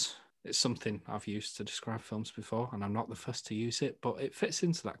nonsense. It's something I've used to describe films before, and I'm not the first to use it, but it fits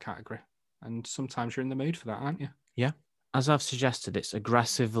into that category. And sometimes you're in the mood for that, aren't you? Yeah. As I've suggested, it's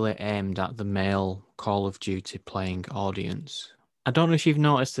aggressively aimed at the male Call of Duty playing audience. I don't know if you've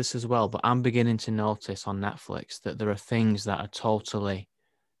noticed this as well, but I'm beginning to notice on Netflix that there are things that are totally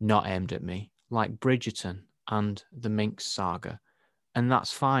not aimed at me, like Bridgerton and the Minx saga, and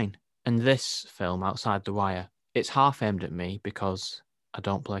that's fine. And this film, Outside the Wire, it's half aimed at me because I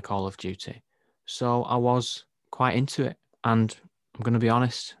don't play Call of Duty. So I was quite into it, and I'm going to be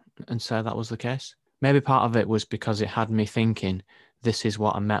honest and say that was the case. Maybe part of it was because it had me thinking this is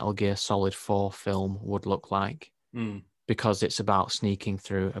what a Metal Gear Solid 4 film would look like. Because it's about sneaking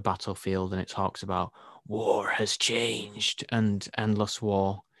through a battlefield and it talks about war has changed and endless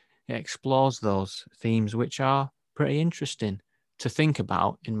war. It explores those themes, which are pretty interesting to think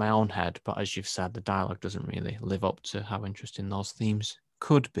about in my own head. But as you've said, the dialogue doesn't really live up to how interesting those themes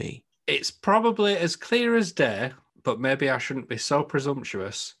could be. It's probably as clear as day, but maybe I shouldn't be so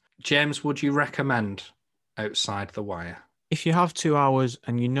presumptuous. James, would you recommend Outside the Wire? If you have 2 hours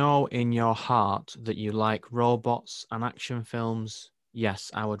and you know in your heart that you like robots and action films,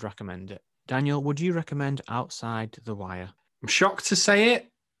 yes, I would recommend it. Daniel, would you recommend Outside the Wire? I'm shocked to say it,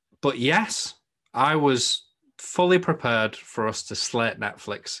 but yes, I was fully prepared for us to slate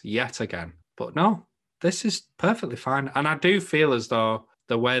Netflix yet again. But no, this is perfectly fine. And I do feel as though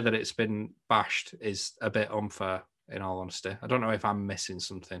the way that it's been bashed is a bit unfair, in all honesty. I don't know if I'm missing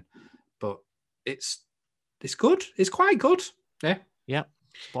something, but it's good. It's quite good. Yeah. Yep.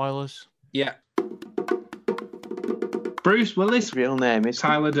 Spoilers. Yeah. Bruce Willis' Real name is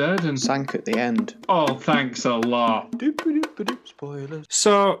Tyler Durden. sank at the end. Oh, thanks a lot. Spoilers.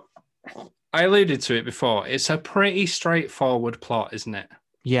 So, I alluded to it before. It's a pretty straightforward plot, isn't it?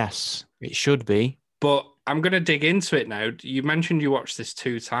 Yes, it should be. But I'm going to dig into it now. You mentioned you watched this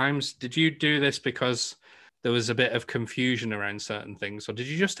 2 times. Did you do this because there was a bit of confusion around certain things, or did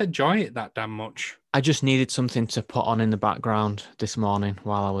you just enjoy it that damn much? I just needed something to put on in the background this morning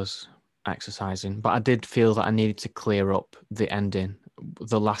while I was exercising, but I did feel that I needed to clear up the ending,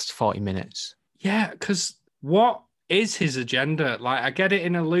 the last 40 minutes. Yeah, because what is his agenda? Like, I get it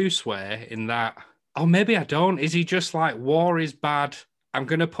in a loose way in that, oh, maybe I don't. Is he just like, war is bad, I'm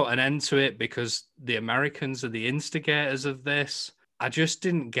going to put an end to it because the Americans are the instigators of this? I just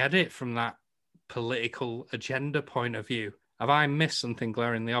didn't get it from that political agenda point of view. Have I missed something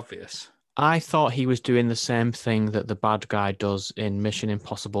glaringly obvious? I thought he was doing the same thing that the bad guy does in Mission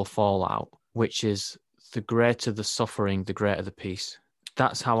Impossible Fallout, which is the greater the suffering, the greater the peace.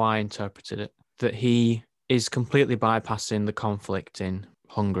 That's how I interpreted it. That he is completely bypassing the conflict in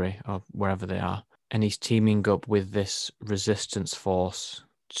Hungary or wherever they are, and he's teaming up with this resistance force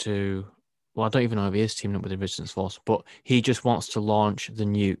to... Well, I don't even know if he is teaming up with the resistance force, but he just wants to launch the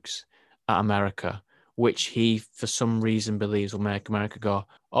nukes at America, which he, for some reason, believes will make America go,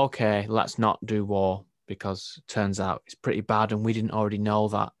 okay, let's not do war, because it turns out it's pretty bad and we didn't already know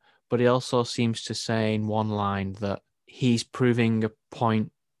that. But he also seems to say in one line that he's proving a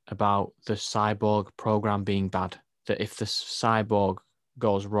point about the cyborg program being bad, that if the cyborg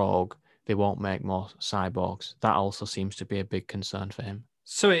goes rogue, they won't make more cyborgs. That also seems to be a big concern for him.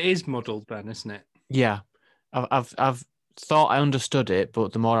 So it is muddled then, isn't it? Yeah. I've thought I understood it,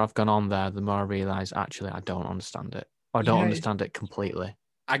 but the more I've gone on there, the more I realise actually I don't understand it. I don't understand it completely.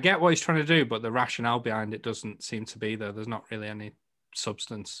 I get what he's trying to do, but the rationale behind it doesn't seem to be there. There's not really any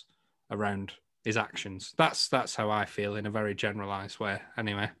substance around his actions. That's how I feel in a very generalised way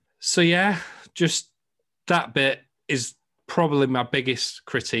anyway. So yeah, just that bit is probably my biggest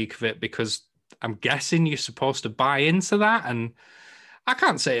critique of it, because I'm guessing you're supposed to buy into that, and I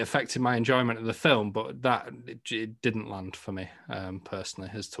can't say it affected my enjoyment of the film, but that it didn't land for me personally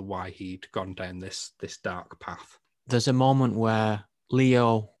as to why he'd gone down this dark path. There's a moment where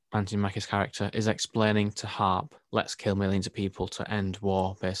Leo, Anthony Mackie's character, is explaining to Harp, let's kill millions of people to end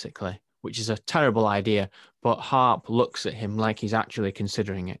war, basically, which is a terrible idea, but Harp looks at him like he's actually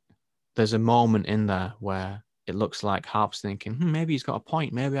considering it. There's a moment in there where it looks like Harp's thinking, maybe he's got a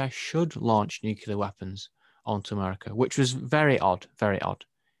point. Maybe I should launch nuclear weapons onto America, which was very odd, very odd.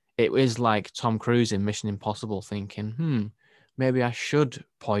 It was like Tom Cruise in Mission Impossible thinking, maybe I should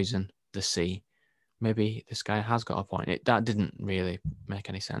poison the sea. Maybe this guy has got a point. That didn't really make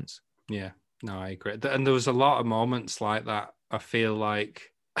any sense. Yeah, no, I agree. And there was a lot of moments like that. I feel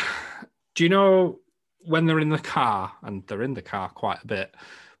like, do you know when they're in the car, and they're in the car quite a bit,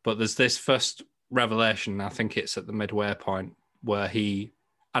 but there's this first revelation, I think it's at the midway point, where he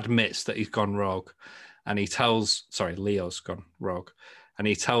admits that he's gone rogue, and Leo's gone rogue, and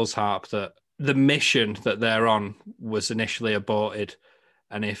he tells Harp that the mission that they're on was initially aborted,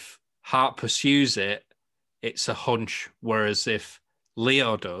 and if Harp pursues it, it's a hunch, whereas if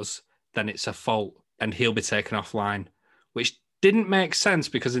Leo does, then it's a fault and he'll be taken offline, which didn't make sense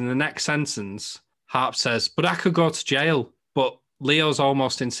because in the next sentence, Harp says, but I could go to jail. But Leo's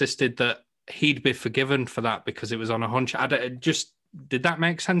almost insisted that he'd be forgiven for that because it was on a hunch. Did that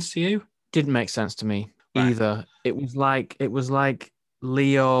make sense to you? Didn't make sense to me either. It was like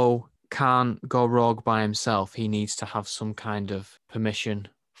Leo can't go rogue by himself. He needs to have some kind of permission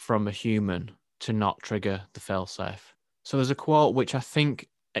from a human to not trigger the failsafe. So there's a quote which I think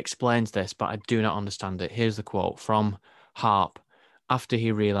explains this, but I do not understand it. Here's the quote from Harp after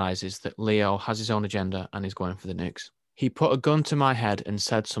he realizes that Leo has his own agenda and is going for the nukes. He put a gun to my head and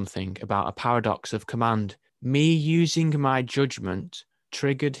said something about a paradox of command. Me using my judgment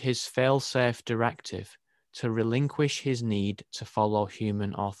triggered his failsafe directive to relinquish his need to follow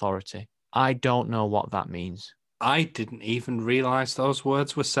human authority. I don't know what that means. I didn't even realize those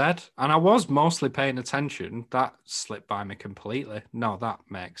words were said, and I was mostly paying attention. That slipped by me completely. No, that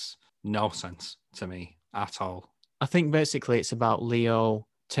makes no sense to me at all. I think basically it's about Leo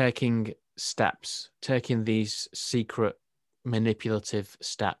taking these secret manipulative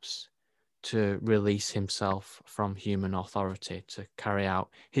steps to release himself from human authority to carry out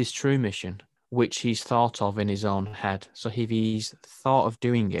his true mission, which he's thought of in his own head. So if he's thought of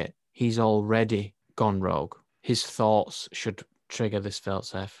doing it, he's already gone rogue. His thoughts should trigger this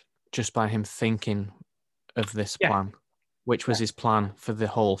failsafe just by him thinking of this plan, which was his plan for the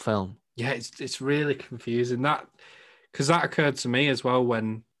whole film. Yeah, it's really confusing because that occurred to me as well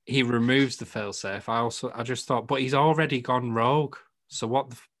when he removes the failsafe. I just thought, but he's already gone rogue. So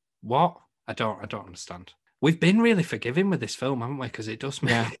what? I don't understand. We've been really forgiving with this film, haven't we? Because it does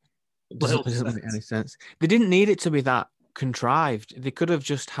make it doesn't make any sense. They didn't need it to be that contrived. They could have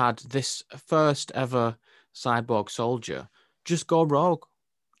just had this first ever cyborg soldier just go rogue,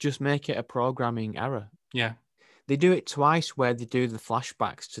 just make it a programming error. Yeah, they do it twice where they do the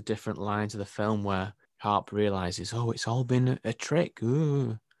flashbacks to different lines of the film where Harp realizes, it's all been a trick.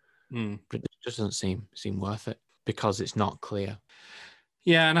 But it just doesn't seem worth it because it's not clear.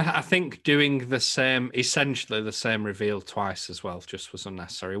 Yeah, and I think doing essentially the same reveal twice as well just was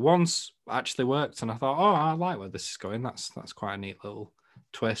unnecessary. Once actually worked, and I thought, I like where this is going. That's quite a neat little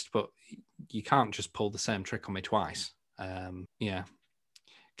twist, but you can't just pull the same trick on me twice. Yeah.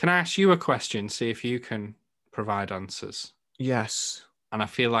 Can I ask you a question? See if you can provide answers. Yes. And I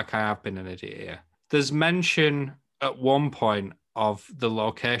feel like I have been an idiot here. There's mention at one point of the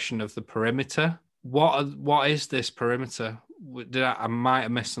location of the perimeter. What is this perimeter? I might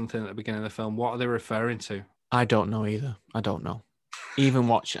have missed something at the beginning of the film. What are they referring to? I don't know either. I don't know.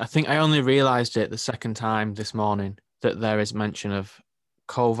 I think I only realized it the second time this morning that there is mention of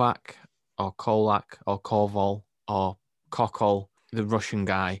Kovac or Kolak or Koval or Kokol, the Russian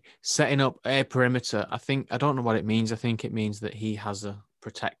guy, setting up a perimeter. I don't know what it means. I think it means that he has a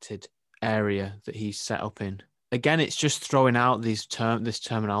protected area that he's set up in. Again, it's just throwing out this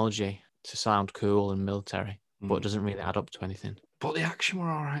terminology to sound cool and military, but it doesn't really add up to anything. But the action were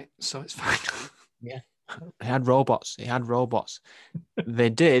all right, so it's fine. Yeah. It had robots. They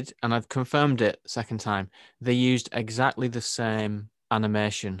did, and I've confirmed it second time, they used exactly the same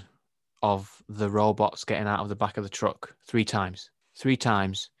animation of the robots getting out of the back of the truck 3 times. 3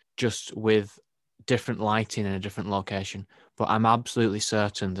 times, just with different lighting in a different location. But I'm absolutely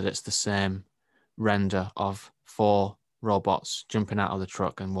certain that it's the same render of 4 robots jumping out of the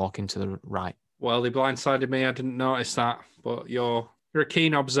truck and walking to the right. Well, they blindsided me. I didn't notice that. But you're a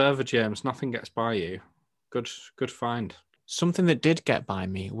keen observer, James. Nothing gets by you. Good find. Something that did get by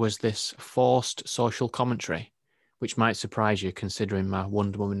me was this forced social commentary, which might surprise you considering my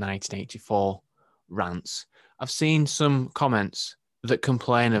Wonder Woman 1984 rants. I've seen some comments that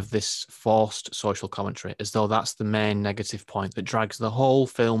complain of this forced social commentary as though that's the main negative point that drags the whole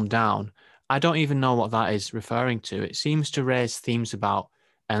film down. I don't even know what that is referring to. It seems to raise themes about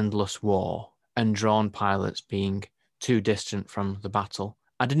endless war and drone pilots being too distant from the battle.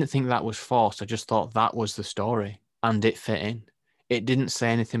 I didn't think that was forced. I just thought that was the story and it fit in. It didn't say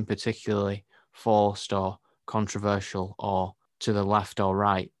anything particularly forced or controversial or to the left or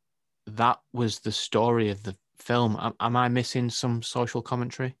right. That was the story of the film. Am I missing some social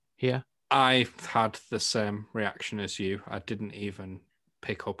commentary here? I had the same reaction as you. I didn't even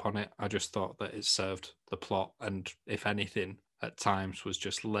pick up on it. I just thought that it served the plot, and if anything, at times was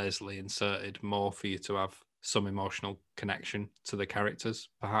just lazily inserted more for you to have some emotional connection to the characters.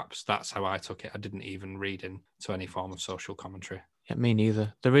 Perhaps that's how I took it. I didn't even read into any form of social commentary. Yeah, me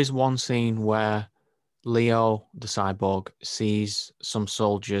neither. There is one scene where Leo, the cyborg, sees some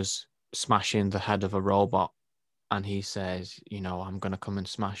soldiers smashing the head of a robot, and he says, I'm going to come and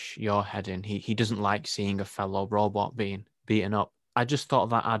smash your head in. He doesn't like seeing a fellow robot being beaten up. I just thought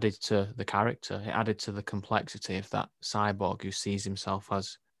that added to the character. It added to the complexity of that cyborg who sees himself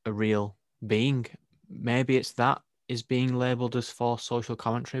as a real being. Maybe it's that is being labelled as forced social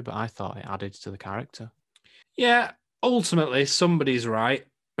commentary, but I thought it added to the character. Yeah, ultimately, somebody's right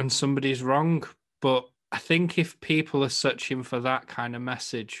and somebody's wrong. But I think if people are searching for that kind of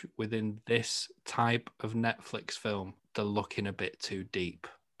message within this type of Netflix film, they're looking a bit too deep.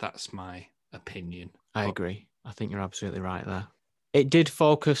 That's my opinion. I agree. I think you're absolutely right there. It did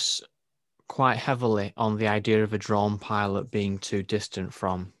focus quite heavily on the idea of a drone pilot being too distant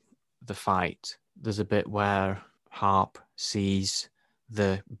from the fight. There's a bit where Harp sees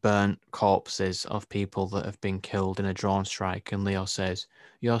the burnt corpses of people that have been killed in a drone strike, and Leo says,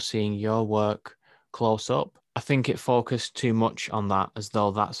 "You're seeing your work close up." I think it focused too much on that, as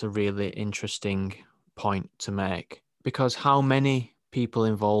though that's a really interesting point to make. Because how many people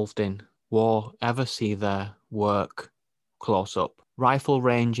involved in war ever see their work close up? Rifle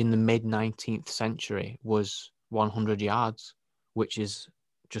range in the mid-19th century was 100 yards, which is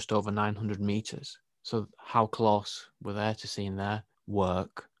just over 900 meters. So how close were they to seeing their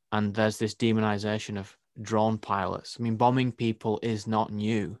work? And there's this demonization of drone pilots. I mean, bombing people is not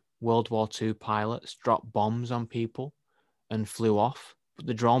new. World War II pilots dropped bombs on people and flew off. But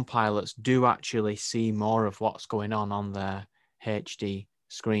the drone pilots do actually see more of what's going on their HD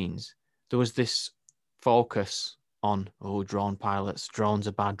screens. There was this focus on, drone pilots, drones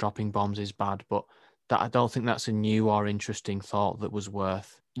are bad, dropping bombs is bad, but that I don't think that's a new or interesting thought that was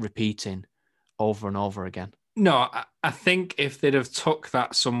worth repeating over and over again. No, I think if they'd have took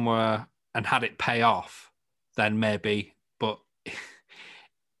that somewhere and had it pay off, then maybe, but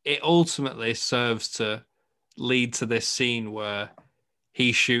it ultimately serves to lead to this scene where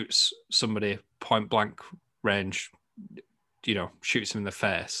he shoots somebody point blank range, shoots him in the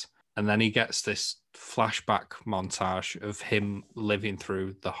face. And then he gets this flashback montage of him living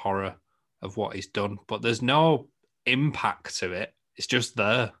through the horror of what he's done. But there's no impact to it. It's just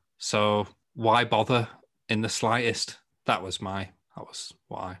there. So why bother in the slightest? That was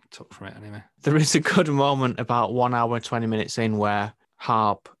what I took from it anyway. There is a good moment about 1 hour, 20 minutes in where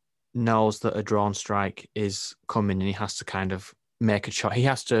Harp knows that a drone strike is coming and he has to kind of make a choice. He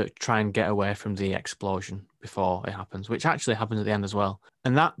has to try and get away from the explosion before it happens, which actually happens at the end as well.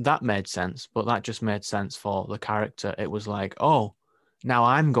 And that made sense, but that just made sense for the character. It was like, oh, now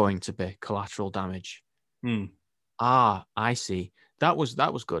I'm going to be collateral damage. Ah, I see. That was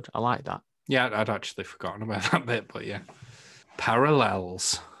good. I like that. Yeah, I'd actually forgotten about that bit, but yeah.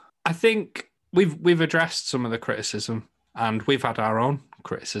 Parallels. I think we've addressed some of the criticism and we've had our own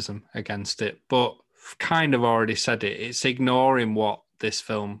criticism against it, but kind of already said it. It's ignoring what this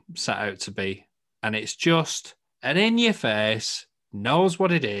film set out to be. And it's just an in-your-face, knows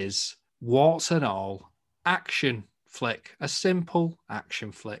what it is, warts and all, action flick, a simple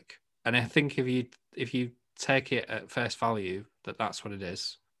action flick. And I think if you take it at face value that that's what it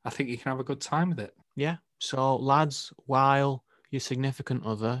is, I think you can have a good time with it. Yeah. So, lads, while your significant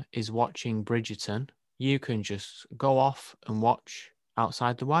other is watching Bridgerton, you can just go off and watch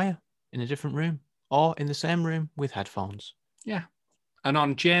Outside the Wire in a different room or in the same room with headphones. Yeah. And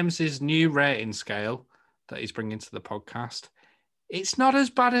on James's new rating scale that he's bringing to the podcast, it's not as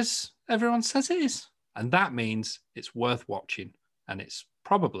bad as everyone says it is. And that means it's worth watching. And it's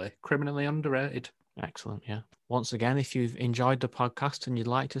probably criminally underrated. Excellent, yeah. Once again, if you've enjoyed the podcast and you'd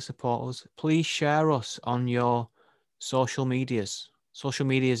like to support us, please share us on your social medias. Social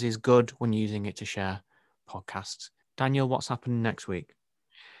medias is good when using it to share podcasts. Daniel, what's happening next week?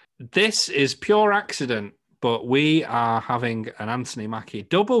 This is pure accident, but we are having an Anthony Mackie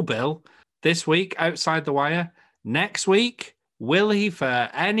double bill this week, Outside the Wire. Next week, will he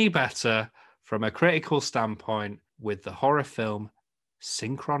fare any better from a critical standpoint with the horror film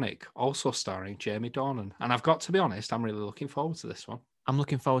Synchronic, also starring Jamie Dornan? And I've got to be honest, I'm really looking forward to this one. I'm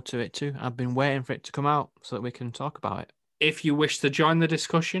looking forward to it too. I've been waiting for it to come out so that we can talk about it. If you wish to join the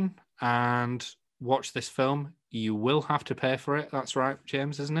discussion and watch this film, you will have to pay for it. That's right,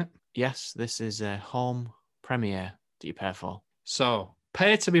 James, isn't it? Yes, this is a home premiere that you pay for. So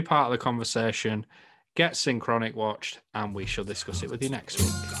pay to be part of the conversation, get Synchronic watched, and we shall discuss it with you next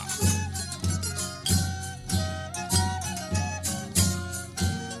week.